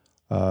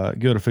 Go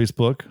to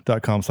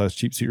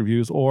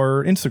facebook.com/cheapseatreviews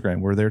or Instagram.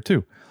 We're there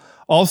too.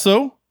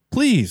 Also,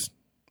 please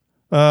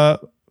throw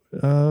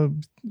a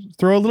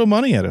little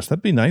money at us.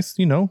 That'd be nice.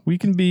 We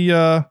can be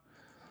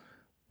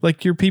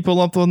like your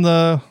people up on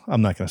the,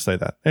 I'm not going to say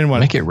that.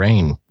 Anyway, make it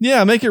rain.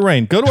 Yeah, make it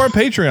rain. Go to our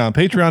Patreon,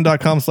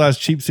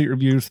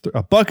 patreon.com/cheapseatreviews.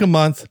 $1 a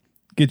month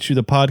gets you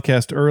the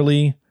podcast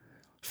early.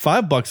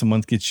 $5 a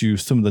month gets you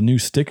some of the new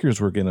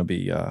stickers we're going to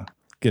be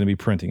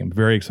printing. I'm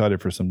very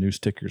excited for some new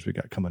stickers we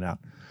got coming out.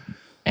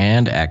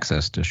 And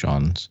access to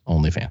Sean's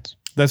OnlyFans.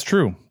 That's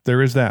true.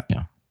 There is that.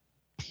 Yeah.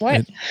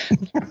 What?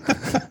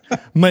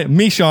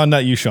 Me, Sean,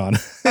 not you, Sean.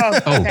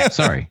 Oh,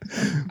 sorry.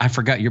 I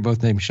forgot you're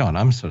both named Sean.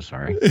 I'm so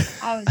sorry.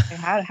 How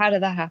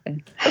did that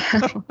happen?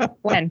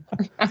 When?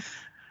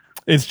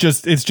 It's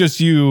just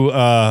you,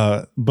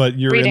 but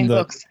you're reading in the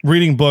books.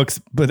 Reading books,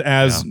 but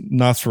as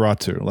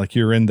Nosferatu, like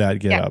you're in that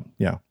get up.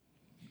 Yeah.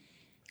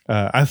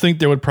 I think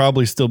there would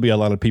probably still be a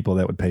lot of people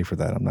that would pay for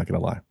that. I'm not going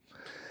to lie.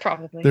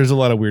 Probably. There's a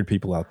lot of weird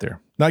people out there.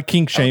 Not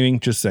kink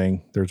shaming, just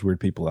saying there's weird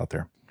people out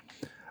there.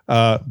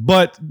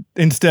 But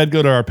instead,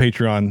 go to our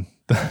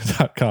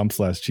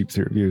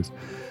patreon.com/cheapseatreviews.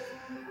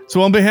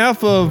 So on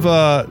behalf of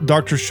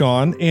Dr.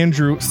 Sean,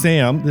 Andrew,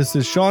 Sam, this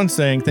is Sean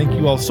saying thank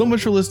you all so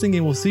much for listening,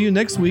 and we'll see you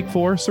next week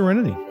for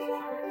Serenity.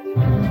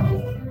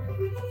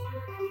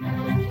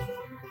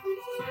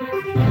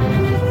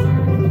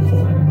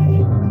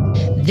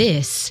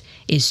 This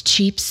is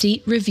Cheap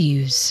Seat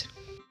Reviews.